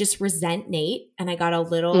then I would just resent Nate, and I got a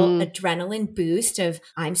little adrenaline boost of,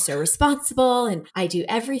 I'm so responsible and I do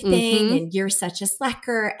everything and you're such a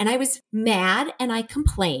slacker. And I was mad and I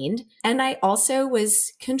complained, and I also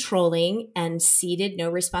was controlling and ceded no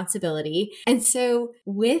responsibility. And so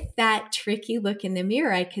with that tricky look in the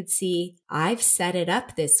mirror, I could see, I've set it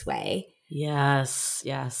up this way. Yes,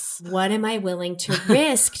 yes. What am I willing to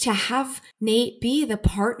risk to have Nate be the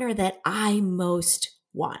partner that I most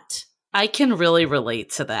want? I can really relate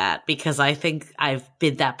to that because I think I've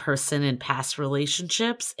been that person in past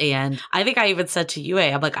relationships. And I think I even said to you,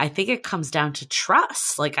 I'm like, I think it comes down to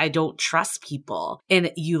trust. Like, I don't trust people.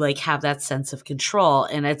 And you like have that sense of control.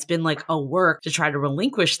 And it's been like a work to try to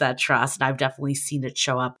relinquish that trust. And I've definitely seen it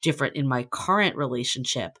show up different in my current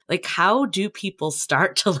relationship. Like, how do people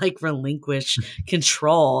start to like relinquish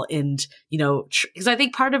control? And, because I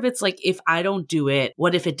think part of it's like, if I don't do it,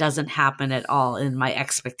 what if it doesn't happen at all and my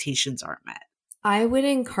expectations aren't met? I would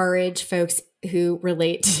encourage folks who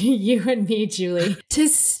relate to you and me, Julie, to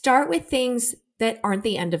start with things that aren't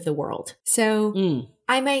the end of the world. So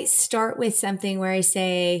I might start with something where I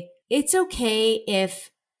say, it's okay if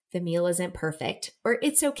the meal isn't perfect, or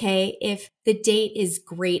it's okay if the date is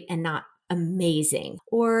great and not amazing,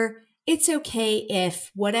 or it's okay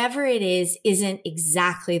if whatever it is isn't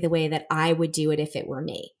exactly the way that I would do it if it were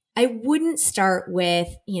me. I wouldn't start with,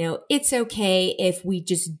 it's okay if we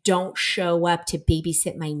just don't show up to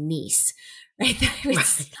babysit my niece, right?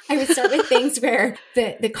 I would start with things where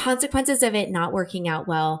the consequences of it not working out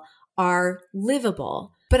well are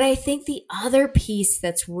livable. But I think the other piece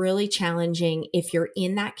that's really challenging if you're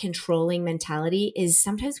in that controlling mentality is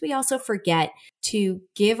sometimes we also forget to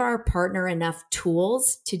give our partner enough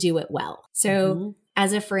tools to do it well. So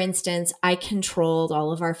as for instance, I controlled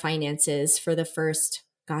all of our finances for the first,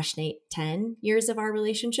 Nate, 10 years of our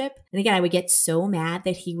relationship. And again, I would get so mad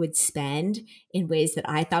that he would spend in ways that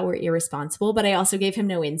I thought were irresponsible, but I also gave him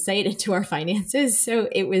no insight into our finances. So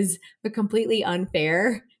it was a completely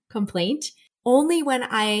unfair complaint. Only when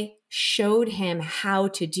I showed him how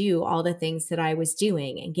to do all the things that I was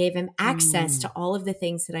doing and gave him access to all of the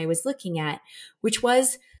things that I was looking at, which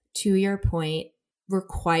was, to your point,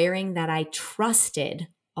 requiring that I trusted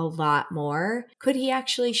a lot more, could he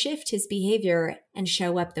actually shift his behavior and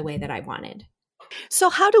show up the way that I wanted. So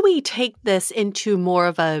how do we take this into more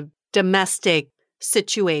of a domestic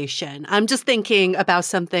situation? I'm just thinking about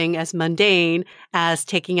something as mundane as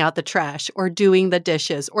taking out the trash or doing the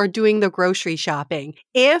dishes or doing the grocery shopping.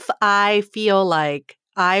 If I feel like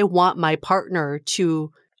I want my partner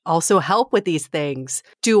to also help with these things,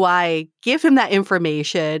 do I give him that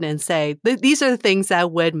information and say, these are the things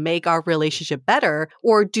that would make our relationship better?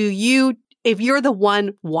 Or do you, if you're the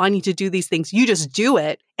one wanting to do these things, you just do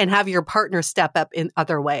it and have your partner step up in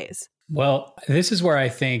other ways? Well, this is where I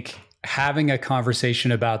think having a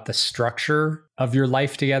conversation about the structure of your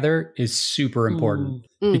life together is super important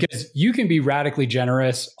because you can be radically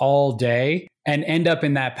generous all day and end up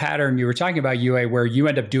in that pattern you were talking about, Yue, where you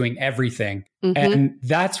end up doing everything. And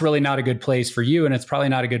that's really not a good place for you. And it's probably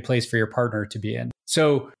not a good place for your partner to be in.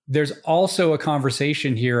 So there's also a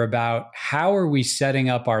conversation here about how are we setting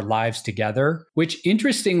up our lives together, which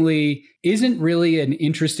interestingly isn't really an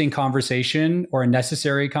interesting conversation or a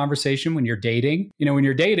necessary conversation when you're dating. When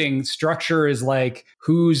you're dating, structure is like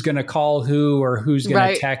who's going to call who or who's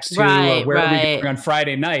going to text who or where are we going on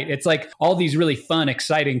Friday night. It's like all these really fun,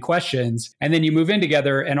 exciting questions. And then you move in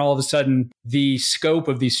together and all of a sudden the scope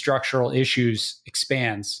of these structural issues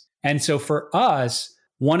expands. And so for us,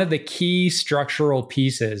 one of the key structural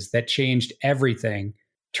pieces that changed everything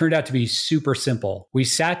turned out to be super simple. We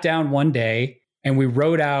sat down one day and we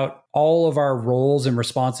wrote out all of our roles and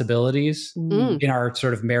responsibilities in our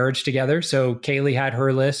sort of marriage together. So Kaylee had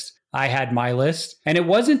her list, I had my list. And it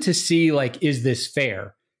wasn't to see like, is this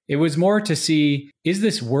fair? It was more to see, is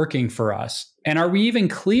this working for us? And are we even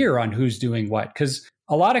clear on who's doing what? Because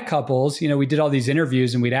a lot of couples, we did all these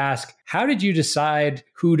interviews and we'd ask, how did you decide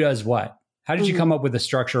who does what? How did you come up with the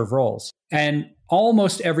structure of roles? And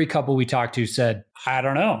almost every couple we talked to said, I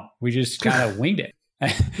don't know. We just kind of winged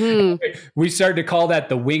it. We started to call that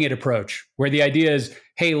the wing it approach, where the idea is,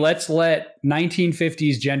 hey, let's let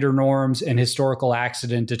 1950s gender norms and historical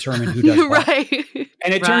accident determine who does what.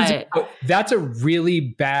 And it turns out that's a really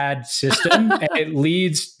bad system. And it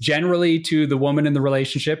leads generally to the woman in the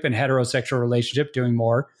relationship and heterosexual relationship doing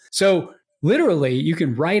more. So literally, you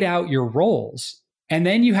can write out your roles. And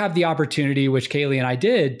then you have the opportunity, which Kaylee and I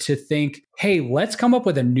did, to think, hey, let's come up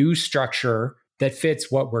with a new structure that fits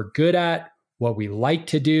what we're good at, what we like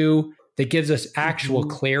to do, that gives us actual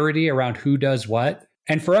clarity around who does what.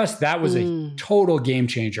 And for us, that was a total game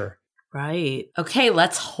changer. Right. Okay,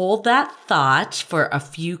 let's hold that thought for a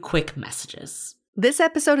few quick messages. This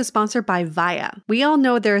episode is sponsored by Viia. We all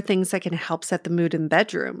know there are things that can help set the mood in the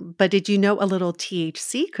bedroom, but did you know a little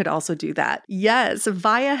THC could also do that? Yes,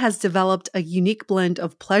 Viia has developed a unique blend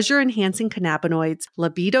of pleasure-enhancing cannabinoids,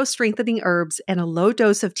 libido-strengthening herbs, and a low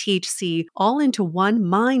dose of THC all into one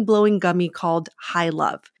mind-blowing gummy called High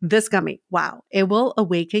Love. This gummy, wow, it will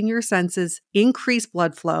awaken your senses, increase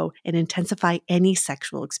blood flow, and intensify any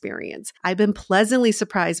sexual experience. I've been pleasantly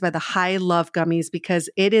surprised by the High Love gummies because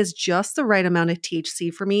it is just the right amount of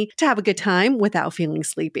THC for me to have a good time without feeling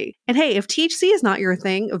sleepy. And hey, if THC is not your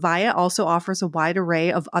thing, Via also offers a wide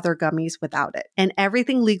array of other gummies without it. And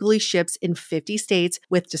everything legally ships in 50 states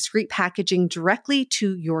with discreet packaging directly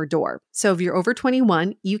to your door. So if you're over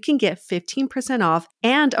 21, you can get 15% off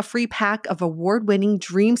and a free pack of award-winning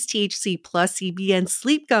Dreams THC plus CBN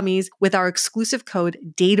sleep gummies with our exclusive code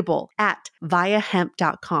DATEABLE at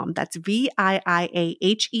viahemp.com. That's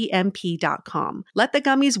VIIAHEMP.com. Let the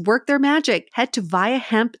gummies work their magic. Head to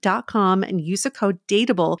viahemp.com and use the code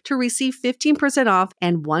DATEABLE to receive 15% off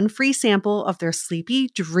and one free sample of their Sleepy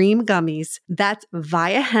Dream gummies. That's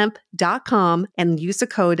viahemp.com and use the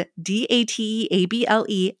code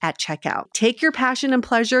DATEABLE at checkout. Take your passion and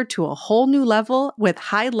pleasure to a whole new level with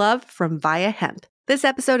high love from Via Hemp. This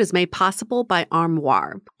episode is made possible by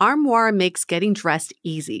Armoire. Armoire makes getting dressed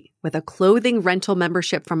easy. With a clothing rental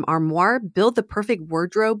membership from Armoire, build the perfect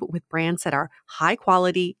wardrobe with brands that are high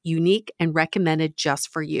quality, unique, and recommended just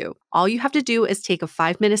for you. All you have to do is take a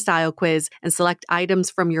 5-minute style quiz and select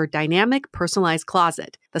items from your dynamic, personalized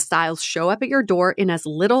closet. The styles show up at your door in as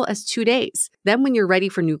little as 2 days. Then when you're ready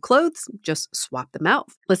for new clothes, just swap them out.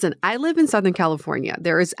 Listen, I live in Southern California.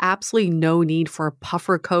 There is absolutely no need for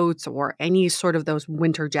puffer coats or any sort of those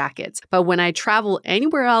winter jackets. But when I travel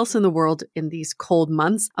anywhere else in the world in these cold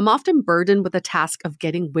months, I'm often burdened with the task of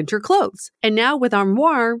getting winter clothes. And now with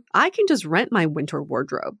Armoire, I can just rent my winter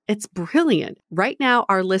wardrobe. It's brilliant. Right now,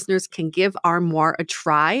 our listeners can give Armoire a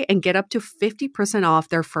try and get up to 50% off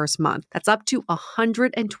their first month. That's up to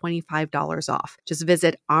 $125 off. Just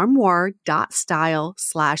visit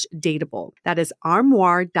armoire.style/dateable. That is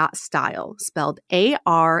armoire.style, spelled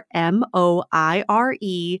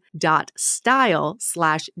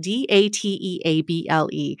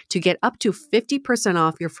ARMOIRE.style/DATEABLE to get up to 50%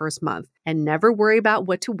 off your first month and never worry about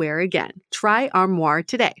what to wear again. Try Armoire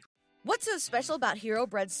today. What's so special about Hero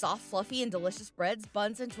Bread's soft, fluffy, and delicious breads,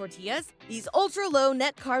 buns, and tortillas? These ultra-low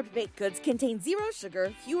net-carb baked goods contain 0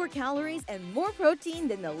 sugar, fewer calories, and more protein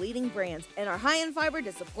than the leading brands, and are high in fiber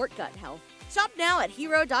to support gut health. Shop now at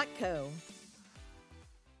hero.co.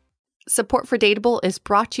 Support for Dateable is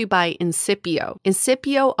brought to you by Incipio.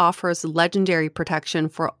 Incipio offers legendary protection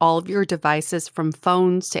for all of your devices from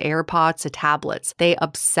phones to AirPods to tablets. They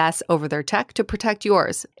obsess over their tech to protect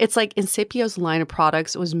yours. It's like Incipio's line of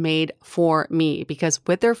products was made for me because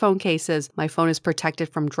with their phone cases, my phone is protected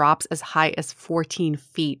from drops as high as 14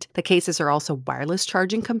 feet. The cases are also wireless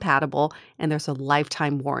charging compatible and there's a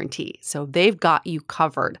lifetime warranty. So they've got you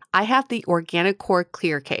covered. I have the Organic Core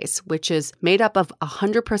Clear Case, which is made up of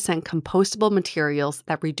 100% compostable materials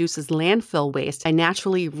that reduces landfill waste by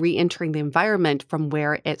naturally re-entering the environment from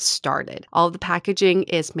where it started. All of the packaging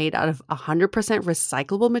is made out of 100%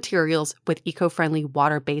 recyclable materials with eco-friendly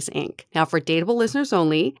water-based ink. Now, for Dateable listeners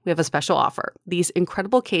only, we have a special offer. These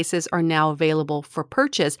incredible cases are now available for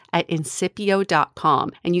purchase at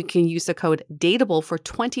incipio.com, and you can use the code DATEABLE for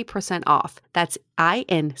 20% off. That's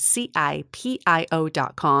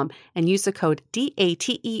INCIPIO.com and use the code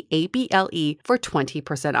DATEABLE for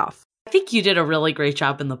 20% off. I think you did a really great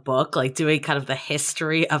job in the book, like doing kind of the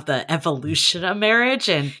history of the evolution of marriage.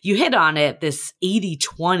 And you hit on it, this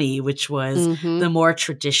 80-20, which was the more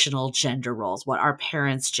traditional gender roles, what our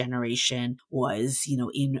parents' generation was, you know,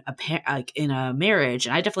 in a marriage.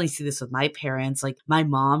 And I definitely see this with my parents. Like my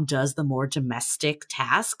mom does the more domestic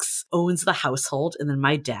tasks, owns the household, and then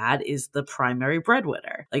my dad is the primary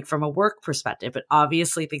breadwinner, like from a work perspective. But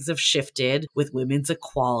obviously things have shifted with women's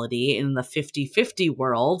equality, and in the 50-50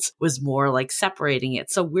 world was more like separating it.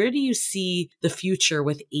 So where do you see the future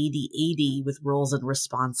with 80-80 with roles and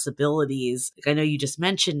responsibilities? Like I know you just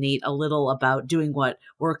mentioned, Nate, a little about doing what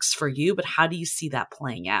works for you, but how do you see that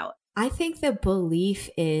playing out? I think the belief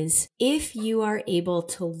is if you are able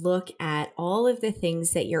to look at all of the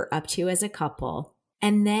things that you're up to as a couple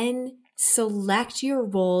and then select your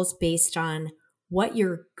roles based on what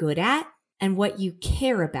you're good at and what you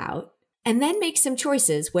care about, and then make some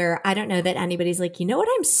choices where I don't know that anybody's like, you know what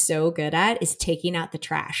I'm so good at is taking out the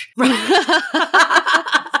trash.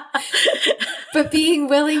 But being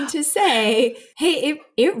willing to say, hey,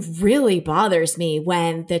 it really bothers me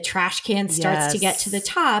when the trash can starts to get to the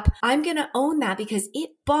top. I'm going to own that because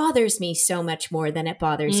it bothers me so much more than it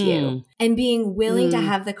bothers you. And being willing to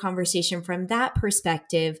have the conversation from that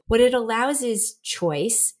perspective, what it allows is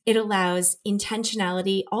choice. It allows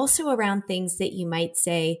intentionality also around things that you might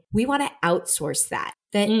say, we want to outsource that.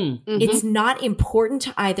 That it's not important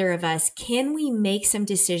to either of us. Can we make some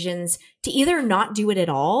decisions to either not do it at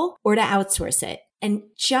all or to outsource it? And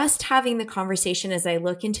just having the conversation as I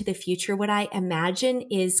look into the future, what I imagine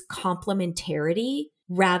is complementarity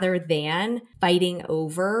rather than fighting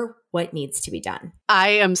over what needs to be done. I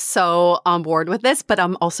am so on board with this, but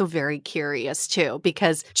I'm also very curious too,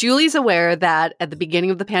 because Julie's aware that at the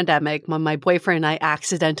beginning of the pandemic, when my boyfriend and I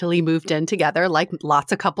accidentally moved in together, like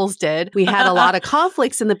lots of couples did, we had a lot of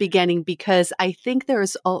conflicts in the beginning because I think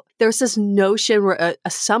there's this notion or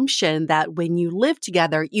assumption that when you live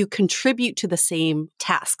together, you contribute to the same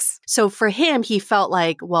tasks. So for him, he felt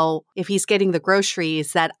like, well, if he's getting the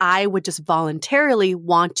groceries, that I would just voluntarily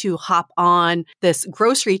want to hop on this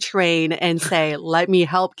grocery train and say, let me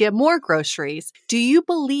help get more groceries. Do you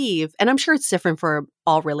believe, and I'm sure it's different for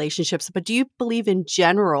all relationships, but do you believe in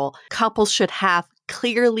general couples should have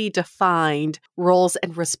clearly defined roles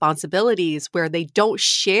and responsibilities where they don't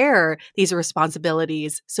share these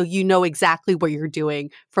responsibilities so you know exactly what you're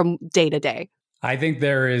doing from day to day? I think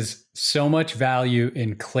there is so much value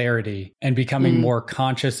in clarity and becoming more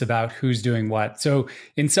conscious about who's doing what. So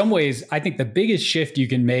in some ways, I think the biggest shift you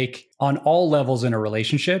can make on all levels in a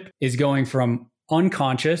relationship is going from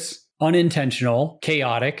unconscious, unintentional,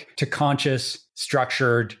 chaotic to conscious,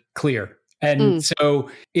 structured, clear. And so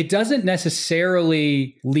it doesn't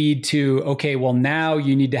necessarily lead to, okay, well, now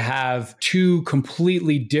you need to have two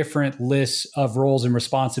completely different lists of roles and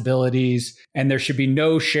responsibilities, and there should be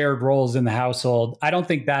no shared roles in the household. I don't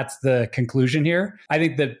think that's the conclusion here. I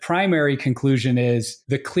think the primary conclusion is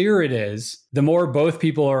the clearer it is, the more both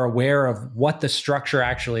people are aware of what the structure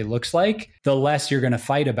actually looks like, the less you're going to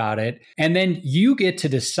fight about it. And then you get to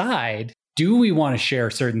decide, do we want to share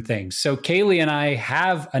certain things? So Kaylee and I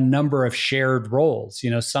have a number of shared roles. You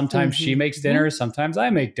know, sometimes she makes dinner, sometimes I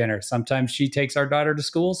make dinner, sometimes she takes our daughter to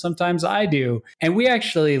school, sometimes I do. And we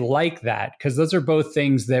actually like that because those are both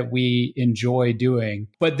things that we enjoy doing.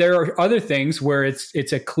 But there are other things where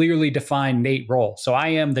it's a clearly defined Nate role. So I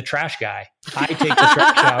am the trash guy. I take the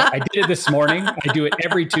trash out. I did it this morning. I do it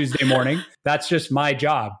every Tuesday morning. That's just my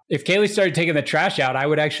job. If Kaylee started taking the trash out, I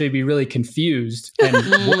would actually be really confused and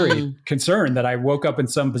worried, concerned that I woke up in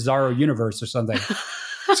some bizarro universe or something.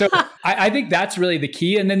 So I think that's really the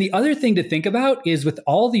key. And then the other thing to think about is with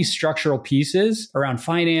all these structural pieces around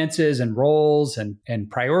finances and roles and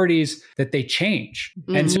priorities, that they change.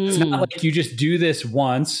 And so it's not like you just do this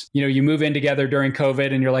once. You know, you move in together during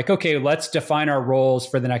COVID and you're like, okay, let's define our roles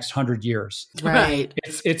for the next 100 years. Right.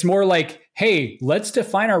 It's more like, hey, let's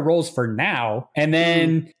define our roles for now. And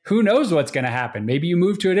then who knows what's going to happen? Maybe you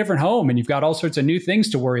move to a different home and you've got all sorts of new things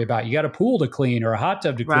to worry about. You got a pool to clean or a hot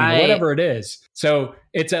tub to clean or whatever it is. So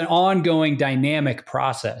it's an ongoing dynamic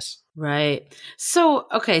process. Right. So,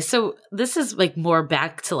 okay. So this is like more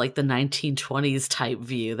back to like the 1920s type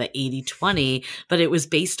view, the 80-20, but it was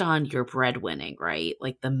based on your breadwinning, right?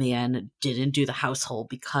 Like the man didn't do the household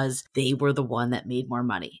because they were the one that made more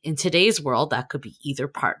money. In today's world, that could be either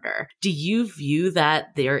partner. Do you view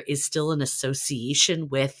that there is still an association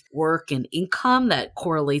with work and income that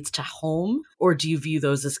correlates to home? Or do you view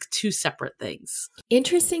those as two separate things?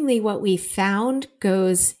 Interestingly, what we found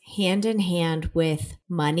goes hand in hand with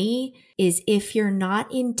money is if you're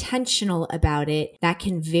not intentional about it, that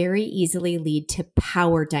can very easily lead to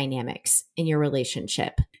power dynamics in your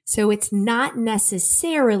relationship. So it's not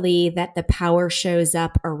necessarily that the power shows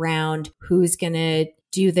up around who's going to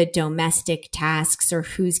do the domestic tasks or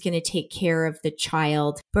who's going to take care of the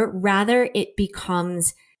child, but rather it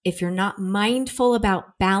becomes, if you're not mindful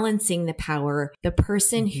about balancing the power, the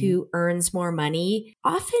person who earns more money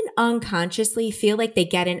often unconsciously feel like they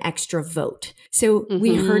get an extra vote. So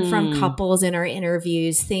we heard from couples in our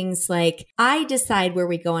interviews, things like, I decide where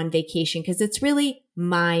we go on vacation because it's really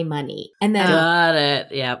my money. And then got it.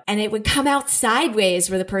 Yep. And it would come out sideways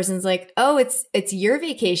where the person's like, oh, it's your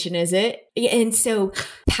vacation, is it? And so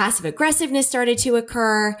passive aggressiveness started to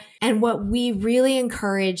occur. And what we really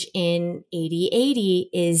encourage in 80/80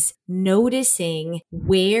 is noticing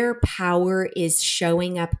where power is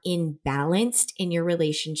showing up imbalanced in your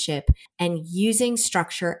relationship and using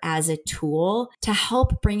structure as a tool to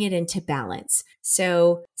help bring it into balance.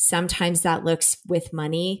 So sometimes that looks with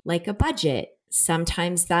money like a budget.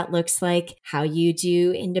 Sometimes that looks like how you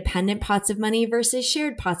do independent pots of money versus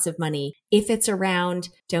shared pots of money. If it's around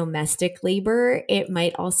domestic labor, it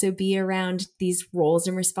might also be around these roles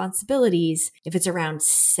and responsibilities. If it's around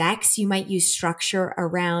sex, you might use structure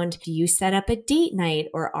around, do you set up a date night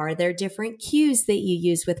or are there different cues that you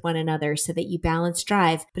use with one another so that you balance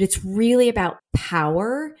drive? But it's really about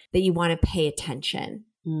power that you want to pay attention.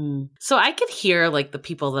 So I could hear like the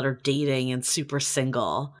people that are dating and super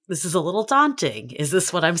single. This is a little daunting. Is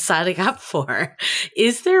this what I'm signing up for?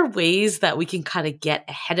 Is there ways that we can kind of get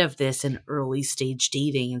ahead of this in early stage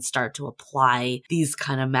dating and start to apply these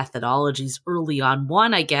kind of methodologies early on?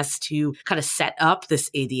 One, I guess, to kind of set up this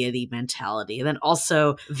 80-80 mentality, and then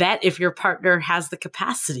also vet if your partner has the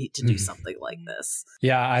capacity to do something like this.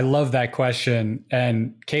 Yeah, I love that question.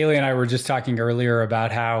 And Kaylee and I were just talking earlier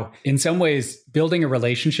about how in some ways building a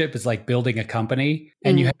relationship is like building a company,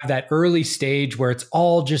 and you have that early stage where it's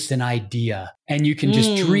all just an idea and you can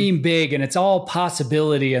just dream big and it's all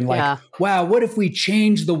possibility and like, wow, what if we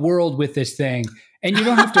change the world with this thing? And you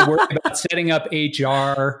don't have to worry about setting up HR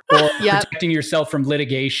or protecting yourself from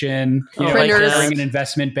litigation, like hiring an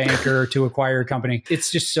investment banker to acquire a company.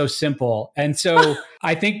 It's just so simple. And so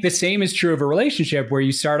I think the same is true of a relationship where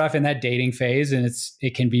you start off in that dating phase and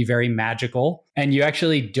it can be very magical. And you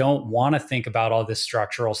actually don't want to think about all this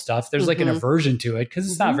structural stuff. There's like an aversion to it because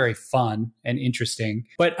it's not very fun and interesting.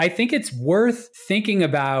 But I think it's worth thinking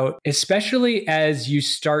about, especially as you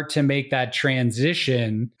start to make that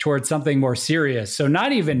transition towards something more serious. So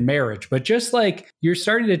not even marriage, but just like you're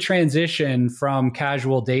starting to transition from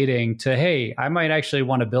casual dating to, hey, I might actually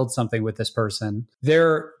want to build something with this person. There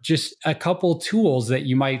are just a couple tools that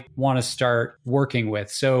you might want to start working with.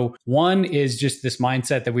 So one is just this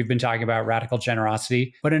mindset that we've been talking about, radical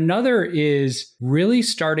generosity. But another is really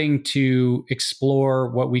starting to explore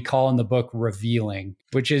what we call in the book revealing,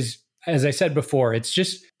 which is, as I said before, it's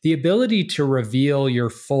just the ability to reveal your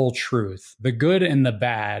full truth, the good and the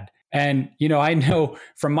bad. And, I know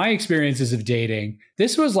from my experiences of dating,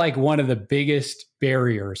 this was like one of the biggest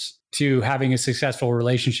barriers to having a successful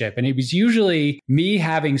relationship. And it was usually me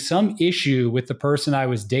having some issue with the person I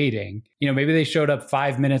was dating. Maybe they showed up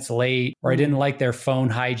 5 minutes late, or I didn't like their phone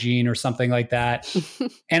hygiene or something like that.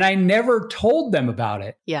 And I never told them about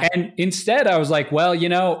it. Yeah. And instead I was like, well,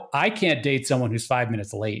 I can't date someone who's 5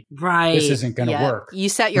 minutes late. Right. This isn't going to work. You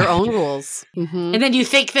set your own rules. And then you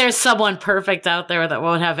think there's someone perfect out there that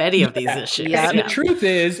won't have any of these issues. Yeah. And the truth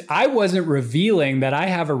is, I wasn't revealing that I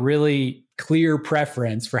have a really clear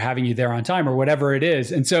preference for having you there on time or whatever it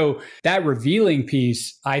is. And so that revealing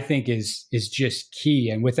piece, I think is just key.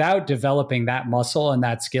 And without developing that muscle and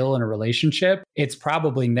that skill in a relationship, it's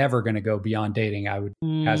probably never going to go beyond dating, I would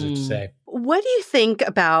hazard to say. What do you think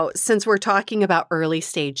about, since we're talking about early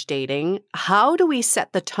stage dating, how do we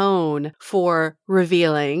set the tone for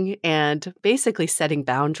revealing and basically setting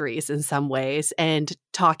boundaries in some ways and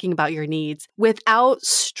talking about your needs without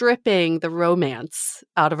stripping the romance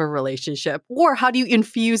out of a relationship? Or how do you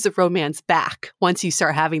infuse the romance back once you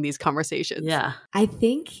start having these conversations? Yeah. I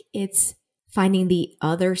think it's finding the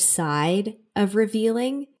other side of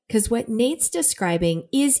revealing. Because what Nate's describing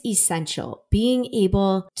is essential. Being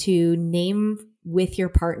able to name with your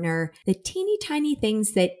partner the teeny tiny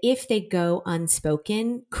things that if they go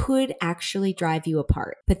unspoken could actually drive you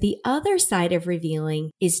apart. But the other side of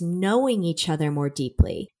revealing is knowing each other more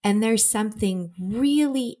deeply. And there's something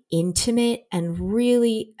really intimate and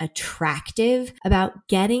really attractive about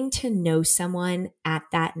getting to know someone at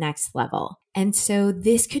that next level. And so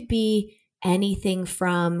this could be anything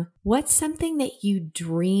from what's something that you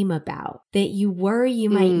dream about, that you worry you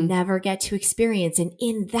might never get to experience. And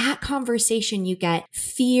in that conversation, you get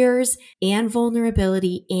fears and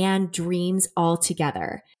vulnerability and dreams all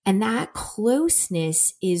together. And that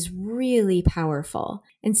closeness is really powerful.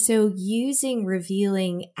 And so using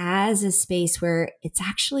revealing as a space where it's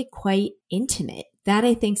actually quite intimate, that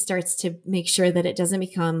I think starts to make sure that it doesn't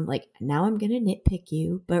become like, now I'm going to nitpick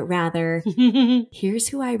you, but rather, here's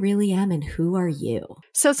who I really am and who are you?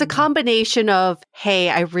 So it's a combination of,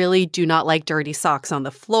 hey, I really do not like dirty socks on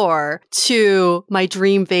the floor, to my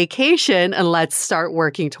dream vacation, and let's start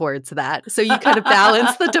working towards that. So you kind of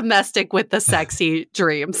balance the domestic with the sexy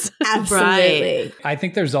dreams. Absolutely. Right. I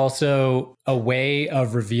think there's also a way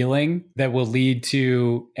of revealing that will lead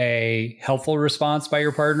to a helpful response by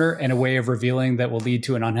your partner and a way of revealing that will lead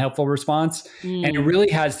to an unhelpful response. And it really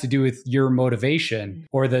has to do with your motivation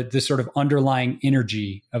or the sort of underlying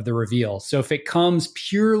energy of the reveal. So if it comes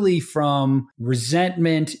purely from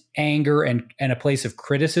resentment, anger, and a place of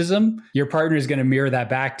criticism, your partner is going to mirror that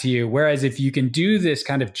back to you. Whereas if you can do this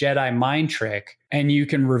kind of Jedi mind trick and you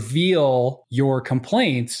can reveal your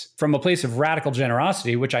complaints from a place of radical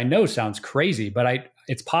generosity, which I know sounds crazy, but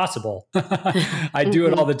it's possible. I do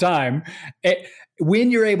it all the time.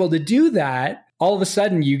 When you're able to do that, all of a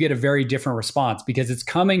sudden you get a very different response because it's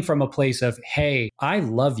coming from a place of, hey, I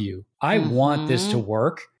love you. I want this to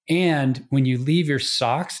work. And when you leave your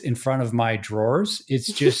socks in front of my drawers,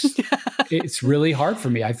 it's just, it's really hard for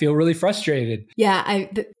me. I feel really frustrated. Yeah.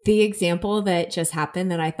 The example that just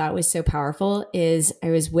happened that I thought was so powerful is I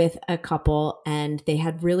was with a couple and they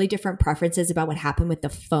had really different preferences about what happened with the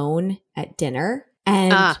phone at dinner.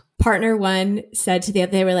 And partner one said to the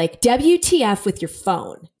other, they were like, WTF with your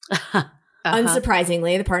phone.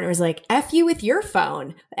 Unsurprisingly, the partner was like, F you with your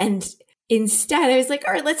phone. And instead, I was like,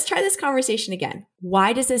 all right, let's try this conversation again.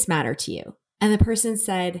 Why does this matter to you? And the person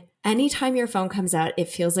said, anytime your phone comes out, it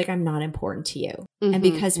feels like I'm not important to you. Mm-hmm. And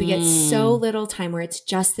because we get so little time where it's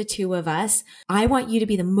just the two of us, I want you to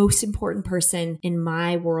be the most important person in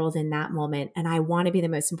my world in that moment. And I want to be the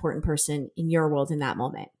most important person in your world in that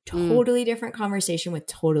moment. Totally different conversation with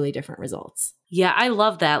totally different results. Yeah, I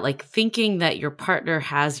love that. Like thinking that your partner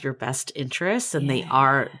has your best interests and they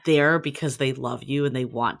are there because they love you and they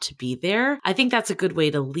want to be there. I think that's a good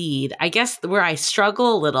way to lead. I guess where I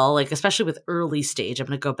struggle a little, like especially with early stage, I'm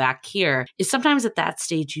going to go back here, is sometimes at that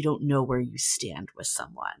stage, you don't know where you stand with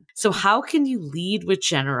someone. So how can you lead with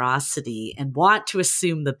generosity and want to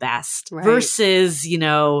assume the best versus, you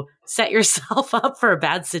know, set yourself up for a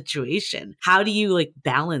bad situation? How do you like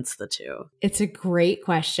balance the two? It's a great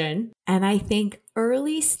question. And I think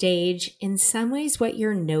early stage, in some ways, what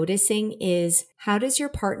you're noticing is how does your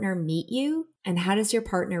partner meet you and how does your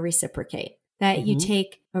partner reciprocate? That you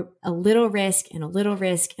take a little risk and a little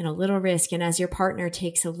risk and a little risk. And as your partner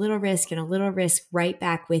takes a little risk and a little risk right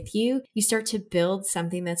back with you, you start to build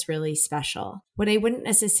something that's really special. What I wouldn't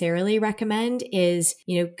necessarily recommend is,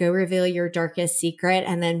 you know, go reveal your darkest secret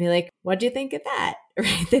and then be like, what do you think of that?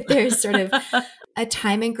 Right? That there's sort of a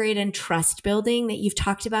time and grade and trust building that you've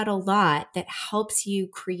talked about a lot that helps you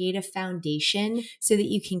create a foundation so that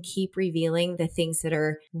you can keep revealing the things that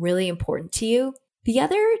are really important to you. The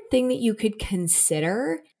other thing that you could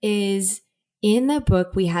consider is in the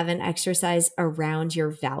book, we have an exercise around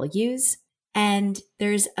your values. And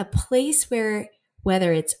there's a place where,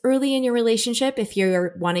 whether it's early in your relationship, if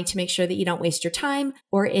you're wanting to make sure that you don't waste your time,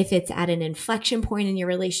 or if it's at an inflection point in your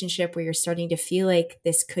relationship where you're starting to feel like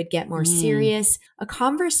this could get more serious, a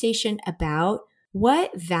conversation about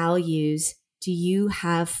what values do you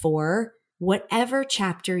have for whatever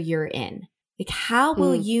chapter you're in. Like, how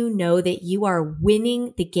will you know that you are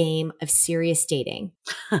winning the game of serious dating?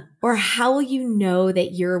 Or how will you know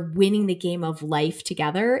that you're winning the game of life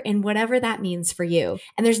together and whatever that means for you?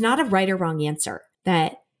 And there's not a right or wrong answer.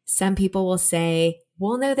 That some people will say,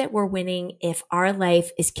 we'll know that we're winning if our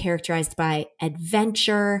life is characterized by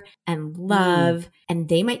adventure and love, and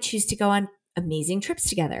they might choose to go on amazing trips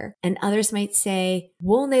together. And others might say,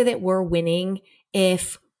 we'll know that we're winning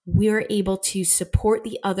if we're able to support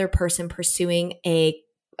the other person pursuing a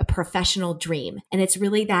professional dream. And it's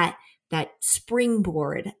really that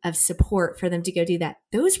springboard of support for them to go do that.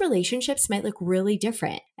 Those relationships might look really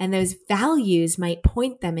different. And those values might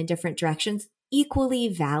point them in different directions. Equally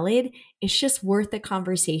valid. It's just worth the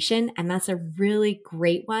conversation. And that's a really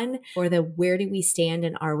great one for the where do we stand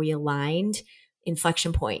and are we aligned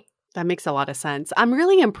inflection point. That makes a lot of sense. I'm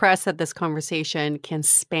really impressed that this conversation can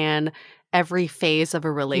span every phase of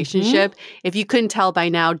a relationship. If you couldn't tell by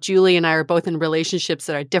now, Julie and I are both in relationships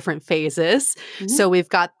that are different phases. So we've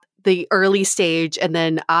got the early stage, and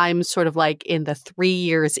then I'm sort of like in the 3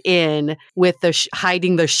 years in with the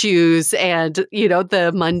hiding the shoes and, you know,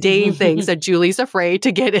 the mundane things that Julie's afraid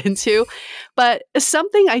to get into. But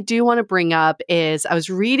something I do want to bring up is I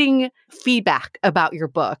was reading feedback about your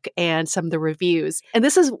book and some of the reviews. And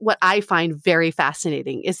this is what I find very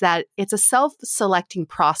fascinating is that it's a self-selecting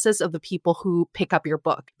process of the people who pick up your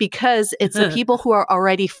book because it's the people who are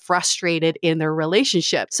already frustrated in their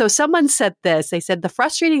relationship. So someone said this, they said, the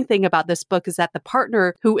frustrating thing about this book is that the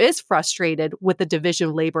partner who is frustrated with the division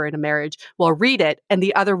of labor in a marriage will read it and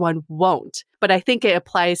the other one won't. But I think it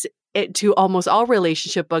applies to almost all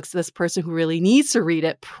relationship books. This person who really needs to read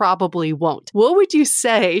it probably won't. What would you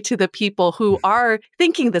say to the people who are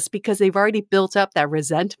thinking this because they've already built up that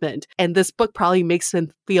resentment and this book probably makes them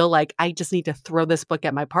feel like I just need to throw this book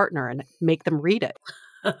at my partner and make them read it?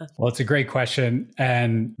 Well, it's a great question.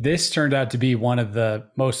 And this turned out to be one of the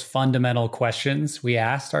most fundamental questions we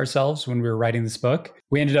asked ourselves when we were writing this book.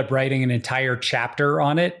 We ended up writing an entire chapter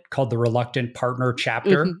on it called the Reluctant Partner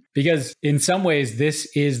chapter, because in some ways, this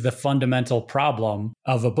is the fundamental problem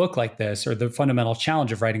of a book like this, or the fundamental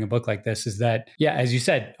challenge of writing a book like this is that, yeah, as you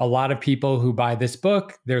said, a lot of people who buy this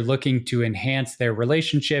book, they're looking to enhance their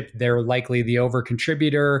relationship. They're likely the over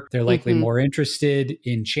contributor. They're likely more interested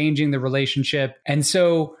in changing the relationship. And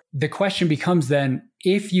so the question becomes then,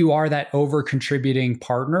 if you are that over contributing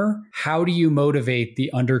partner, how do you motivate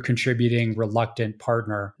the under contributing reluctant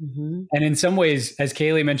partner? Mm-hmm. And in some ways, as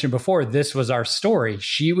Kaylee mentioned before, this was our story.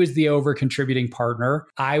 She was the over contributing partner.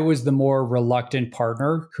 I was the more reluctant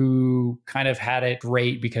partner who kind of had it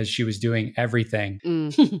great because she was doing everything.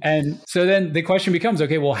 And so then the question becomes,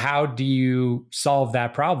 okay, well, how do you solve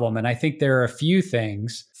that problem? And I think there are a few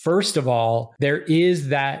things. First of all, there is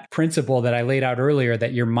that principle that I laid out earlier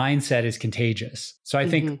that your mindset is contagious. So I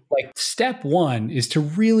think like step one is to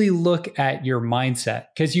really look at your mindset,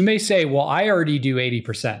 because you may say, well, I already do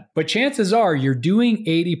 80%, but chances are you're doing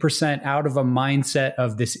 80% out of a mindset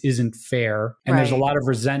of this isn't fair. And there's a lot of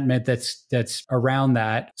resentment that's around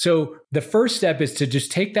that. So the first step is to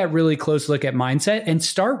just take that really close look at mindset and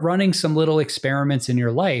start running some little experiments in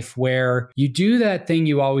your life where you do that thing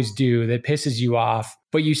you always do that pisses you off,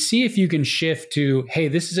 but you see if you can shift to, hey,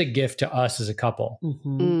 this is a gift to us as a couple.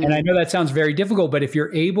 And I know that sounds very difficult, but if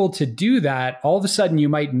you're able to do that, all of a sudden you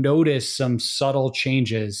might notice some subtle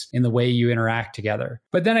changes in the way you interact together.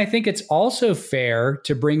 But then I think it's also fair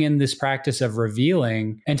to bring in this practice of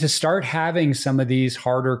revealing and to start having some of these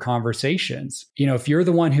harder conversations. You know, if you're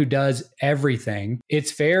the one who does everything,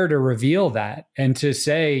 it's fair to reveal that and to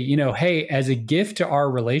say, you know, hey, as a gift to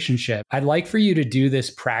our relationship, I'd like for you to do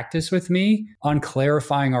this practice with me on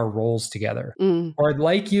clarifying our roles together. Or I'd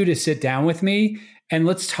like you to sit down with me and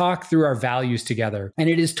let's talk through our values together. And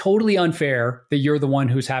it is totally unfair that you're the one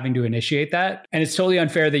who's having to initiate that. And it's totally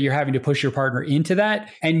unfair that you're having to push your partner into that.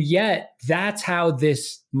 And yet that's how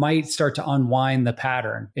this might start to unwind the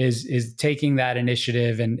pattern is taking that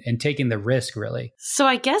initiative and taking the risk, really. So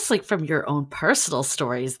I guess like from your own personal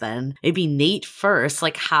stories then, maybe Nate first,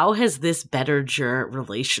 like how has this bettered your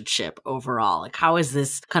relationship overall? Like how has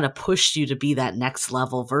this kind of pushed you to be that next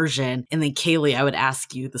level version? And then Kaylee, I would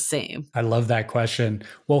ask you the same. I love that question.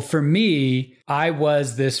 Well, for me, I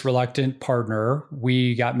was this reluctant partner.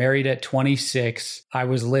 We got married at 26. I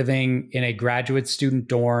was living in a graduate student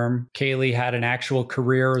dorm. Kaylee had an actual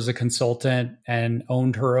career as a consultant and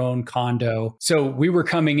owned her own condo. So we were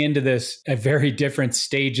coming into this at very different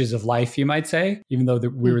stages of life, you might say, even though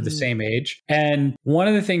we were the same age. And one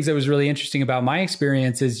of the things that was really interesting about my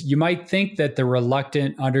experience is you might think that the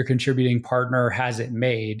reluctant under-contributing partner has it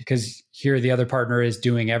made because here the other partner is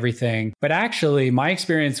doing everything. But actually, my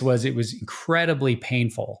experience was it was incredibly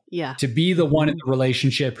painful to be the one in the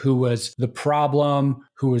relationship who was the problem,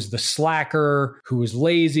 who was the slacker, who was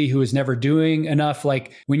lazy, who was never doing enough.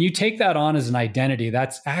 Like when you take that on as an identity,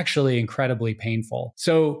 that's actually incredibly painful.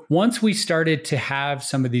 So once we started to have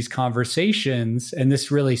some of these conversations, and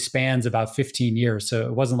this really spans about 15 years, so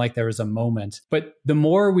it wasn't like there was a moment, but the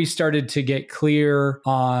more we started to get clear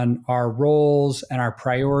on our roles and our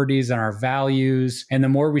priorities and our values, and the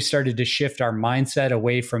more we started to shift our mindset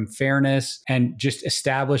away from fairness and just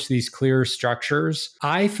establish these clear structures,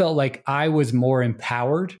 I felt like I was more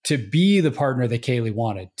empowered to be the partner that Kaylee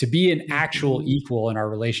wanted, to be an actual equal in our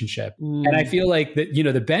relationship. And I feel like that, you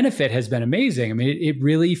know, the benefit has been amazing. I mean, it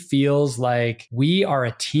really feels like we are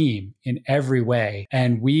a team in every way.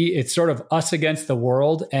 And it's sort of us against the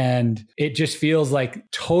world. And it just feels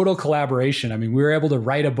like total collaboration. I mean, we were able to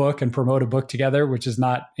write a book and promote a book together, which is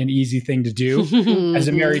not an easy thing to do as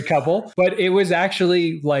a married couple, but it was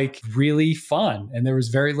actually like really fun. And there was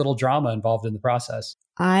very little drama involved in the process.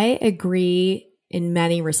 I agree in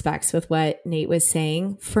many respects with what Nate was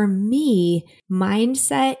saying. For me,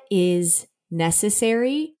 mindset is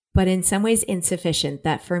necessary, but in some ways insufficient.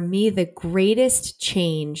 That for me, the greatest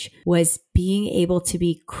change was being able to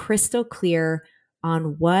be crystal clear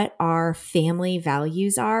on what our family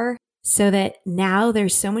values are, so that now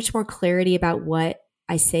there's so much more clarity about what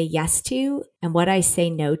I say yes to and what I say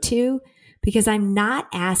no to, because I'm not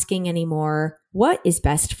asking anymore, what is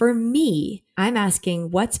best for me? I'm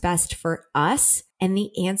asking what's best for us. And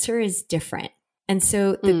the answer is different. And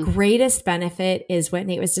so the greatest benefit is what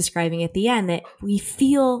Nate was describing at the end, that we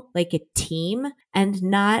feel like a team and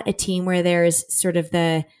not a team where there's sort of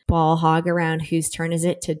the ball hog around whose turn is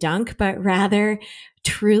it to dunk, but rather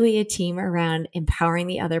truly a team around empowering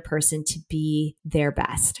the other person to be their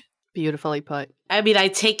best. Beautifully put. I mean, I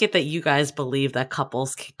take it that you guys believe that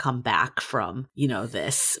couples can come back from, you know,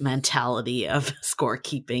 this mentality of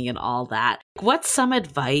scorekeeping and all that. What's some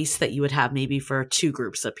advice that you would have maybe for two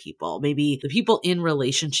groups of people? Maybe the people in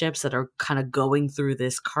relationships that are kind of going through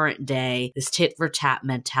this current day, this tit for tat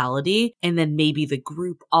mentality, and then maybe the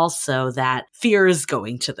group also that fears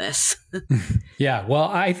going to this. Yeah, well,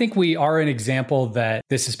 I think we are an example that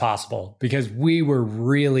this is possible because we were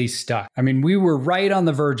really stuck. I mean, we were right on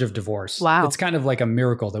the verge of divorce. Wow. It's kind of of like a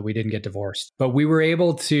miracle that we didn't get divorced. But we were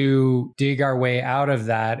able to dig our way out of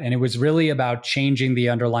that. And it was really about changing the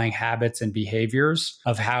underlying habits and behaviors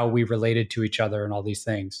of how we related to each other and all these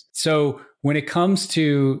things. So when it comes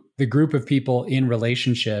to the group of people in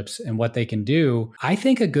relationships and what they can do, I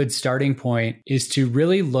think a good starting point is to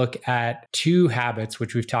really look at two habits,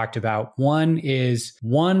 which we've talked about. One is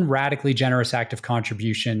one radically generous act of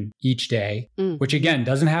contribution each day, which again,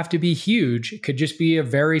 doesn't have to be huge. It could just be a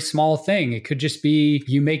very small thing. It could just be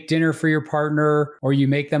you make dinner for your partner, or you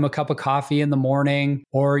make them a cup of coffee in the morning,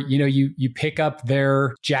 or, you pick up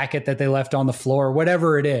their jacket that they left on the floor,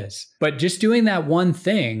 whatever it is. But just doing that one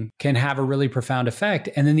thing can have a really profound effect.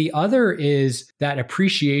 And then the other is that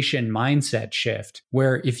appreciation mindset shift,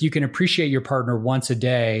 where if you can appreciate your partner once a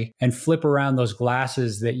day and flip around those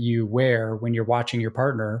glasses that you wear when you're watching your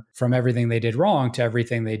partner from everything they did wrong to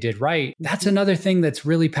everything they did right, that's another thing that's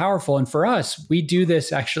really powerful. And for us, we do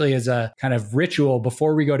this actually as a kind of ritual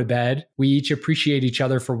before we go to bed. We each appreciate each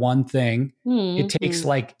other for one thing. It takes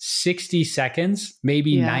like 60 seconds,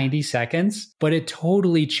 maybe 90 seconds, but it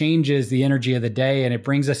totally changes the energy of the day and it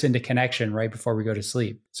brings us into connection right before we go to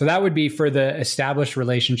sleep. So that would be for the established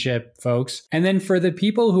relationship folks. And then for the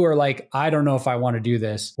people who are like, I don't know if I want to do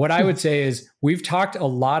this, what I would say is we've talked a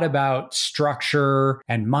lot about structure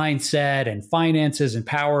and mindset and finances and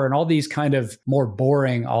power and all these kind of more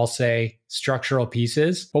boring, I'll say, structural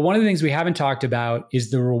pieces. But one of the things we haven't talked about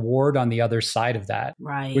is the reward on the other side of that,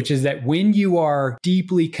 right? Which is that when you are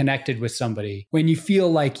deeply connected with somebody, when you feel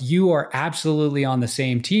like you are absolutely on the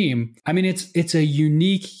same team, I mean, it's a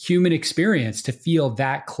unique human experience to feel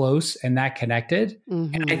that close and that connected.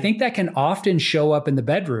 And I think that can often show up in the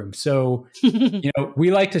bedroom. So, we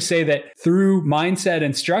like to say that through mindset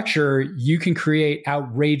and structure, you can create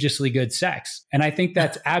outrageously good sex. And I think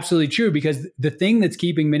that's absolutely true, because the thing that's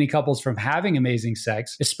keeping many couples from having amazing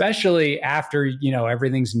sex, especially after,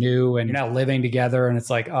 everything's new and you're not living together and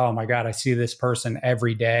it's like, oh my God, I see this person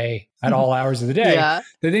every day at all hours of the day. Yeah.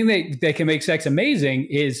 The thing that can make sex amazing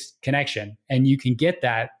is connection. And you can get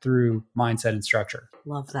that through mindset and structure.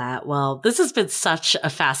 Love that. Well, this has been such a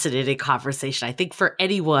fascinating conversation. I think for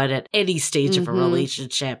anyone at any stage of a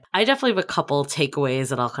relationship, I definitely have a couple takeaways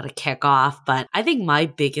that I'll kind of kick off. But I think my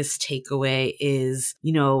biggest takeaway is,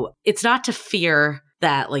 it's not to fear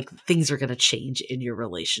that like things are going to change in your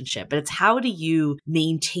relationship, but it's how do you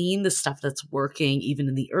maintain the stuff that's working even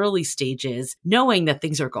in the early stages, knowing that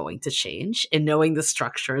things are going to change and knowing the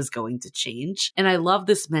structure is going to change. And I love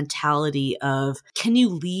this mentality of, can you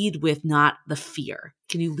lead with not the fear?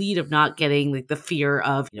 Can you lead of not getting like the fear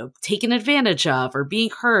of, taken advantage of or being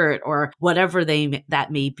hurt or whatever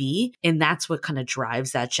that may be? And that's what kind of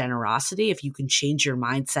drives that generosity. If you can change your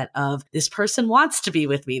mindset of this person wants to be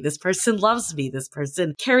with me, this person loves me, this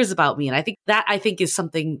person cares about me. And I think is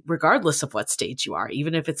something regardless of what stage you are,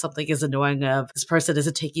 even if it's something as annoying of this person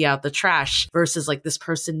isn't taking out the trash versus like this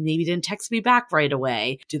person maybe didn't text me back right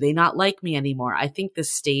away. Do they not like me anymore? I think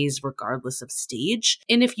this stays regardless of stage.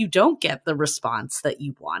 And if you don't get the response that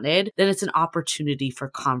you wanted, then it's an opportunity for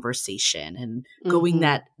conversation and going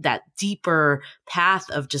that deeper path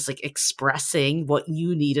of just like expressing what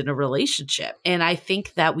you need in a relationship. And I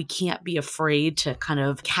think that we can't be afraid to kind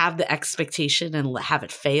of have the expectation and have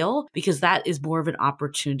it fail, because that is more of an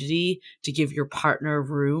opportunity to give your partner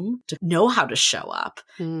room to know how to show up.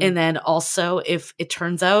 And then also, if it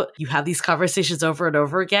turns out you have these conversations over and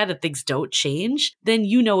over again and things don't change, then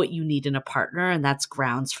you know what you need in a partner, and that's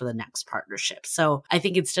grounds for the next partnership. So I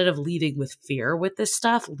think instead of leading with fear with this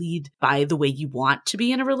stuff, lead by the way you want to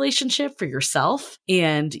be in a relationship for yourself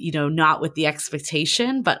and, not with the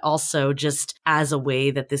expectation, but also just as a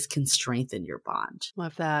way that this can strengthen your bond.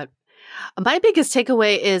 Love that. My biggest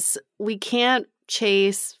takeaway is we can't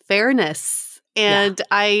chase fairness. And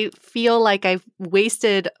I feel like I've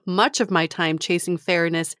wasted much of my time chasing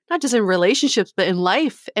fairness, not just in relationships, but in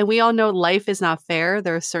life. And we all know life is not fair.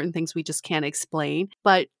 There are certain things we just can't explain.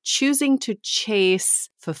 But choosing to chase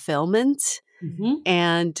fulfillment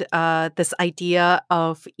and this idea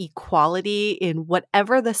of equality in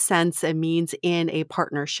whatever the sense it means in a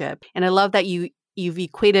partnership. And I love that you've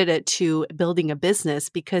equated it to building a business,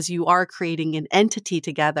 because you are creating an entity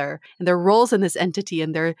together and their roles in this entity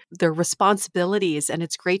and their responsibilities. And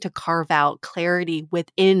it's great to carve out clarity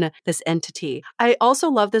within this entity. I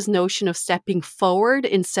also love this notion of stepping forward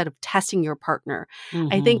instead of testing your partner.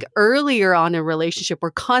 I think earlier on in a relationship,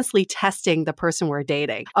 we're constantly testing the person we're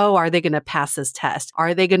dating. Oh, are they going to pass this test?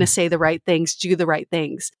 Are they going to say the right things, do the right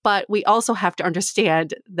things? But we also have to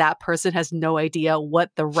understand that person has no idea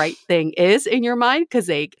what the right thing is in your mind, because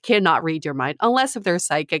they cannot read your mind. Unless if they're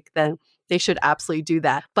psychic, then they should absolutely do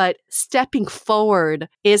that. But stepping forward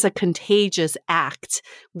is a contagious act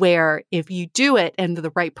where if you do it and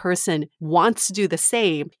the right person wants to do the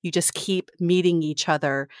same, you just keep meeting each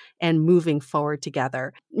other and moving forward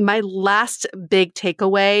together. My last big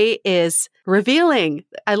takeaway is revealing.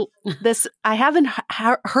 I haven't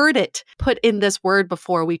heard it put in this word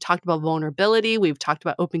before. We talked about vulnerability. We've talked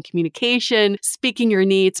about open communication, speaking your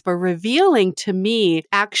needs, but revealing to me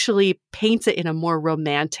actually paints it in a more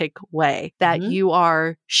romantic way, that you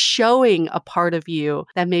are showing a part of you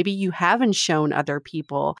that maybe you haven't shown other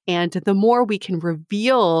people. And the more we can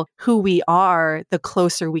reveal who we are, the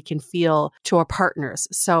closer we can feel to our partners.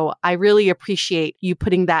 So I really appreciate you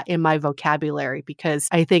putting that in my vocabulary, because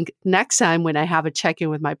I think next time when I have a check-in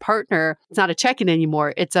with my partner, it's not a check-in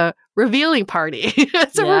anymore. It's a revealing party.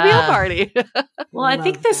 It's a reveal party. Well, I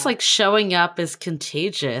think this like showing up is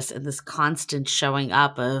contagious, and this constant showing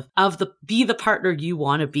up of be the partner you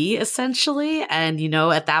want to be, essentially. And, you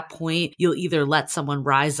know, at that point, you'll either let someone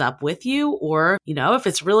rise up with you, or, you know, if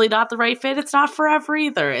it's really not the right fit, it's not forever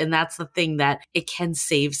either. And that's the thing, that it can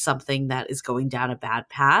save something that is going down a bad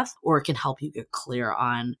path, or it can help you get clear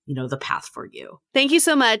on, you know, the path for you. Thank you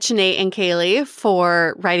so much, Nate and Kaylee,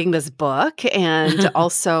 for writing this book and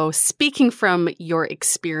also speaking from your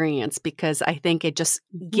experience, because I think it just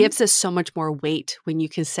gives us so much more weight when you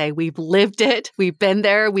can say we've lived it, we've been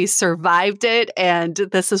there, we survived it, and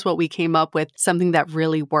this is what we came up with, something that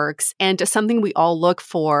really works. And something we all look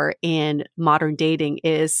for in modern dating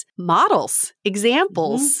is models,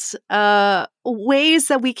 examples, ways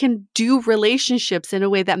that we can do relationships in a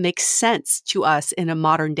way that makes sense to us in a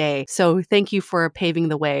modern day. So thank you for paving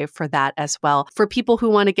the way for that as well. For people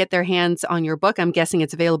who want to get their hands on your book, I'm guessing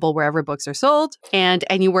it's available wherever books are sold and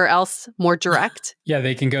anywhere else more direct. Yeah,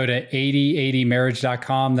 they can go to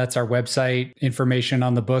 8080marriage.com. That's our website. Information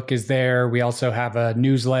on the book is there. We also have a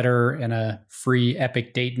newsletter and a free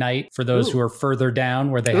epic date night for those who are further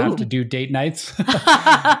down where they have to do date nights.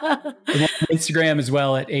 Instagram as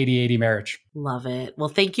well at 8080marriage. Love it. Well,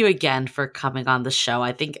 thank you again for coming on the show.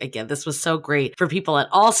 I think, again, this was so great for people at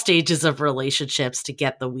all stages of relationships to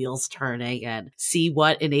get the wheels turning and see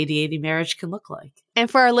what an 80-80 marriage can look like. And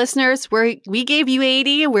for our listeners, we gave you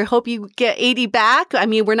 80 and we hope you get 80 back. I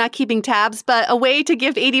mean, we're not keeping tabs, but a way to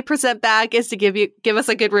give 80% back is to give us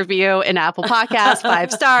a good review in Apple Podcasts,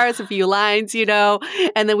 5 stars, a few lines, you know,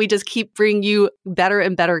 and then we just keep bringing you better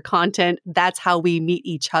and better content. That's how we meet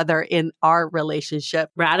each other in our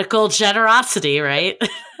relationship. Radical generosity, right?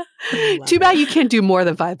 Too bad you can't do more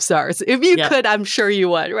than 5 stars. If you could, I'm sure you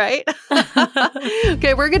would, right?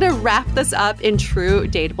 Okay, we're going to wrap this up in true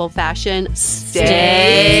dateable fashion. Stay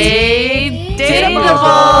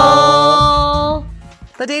dateable!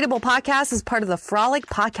 The Dateable Podcast is part of the Frolic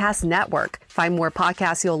Podcast Network. Find more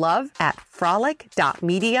podcasts you'll love at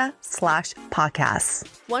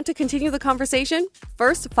frolic.media/podcasts. Want to continue the conversation?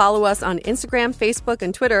 First, follow us on Instagram, Facebook,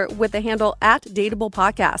 and Twitter with the handle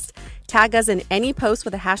 @DateablePodcast. Tag us in any post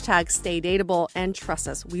with the hashtag StayDateable, and trust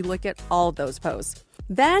us, we look at all of those posts.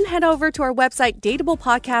 Then head over to our website,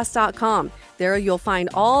 dateablepodcast.com. There you'll find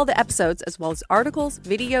all the episodes as well as articles,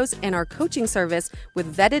 videos, and our coaching service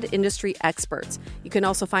with vetted industry experts. You can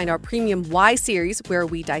also find our premium Why series, where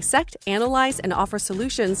we dissect, analyze, and offer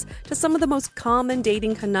solutions to some of the most common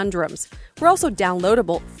dating conundrums. We're also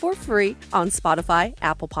downloadable for free on Spotify,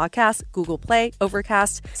 Apple Podcasts, Google Play,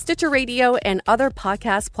 Overcast, Stitcher Radio, and other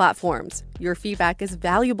podcast platforms. Your feedback is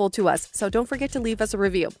valuable to us, so don't forget to leave us a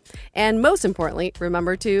review. And most importantly,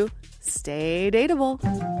 remember to stay dateable.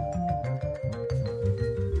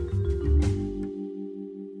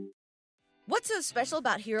 What's so special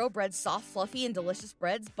about Hero Bread's soft, fluffy, and delicious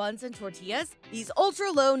breads, buns, and tortillas? These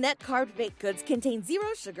ultra-low net-carb baked goods contain 0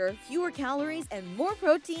 sugar, fewer calories, and more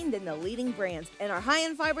protein than the leading brands, and are high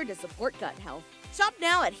in fiber to support gut health. Shop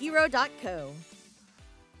now at hero.co.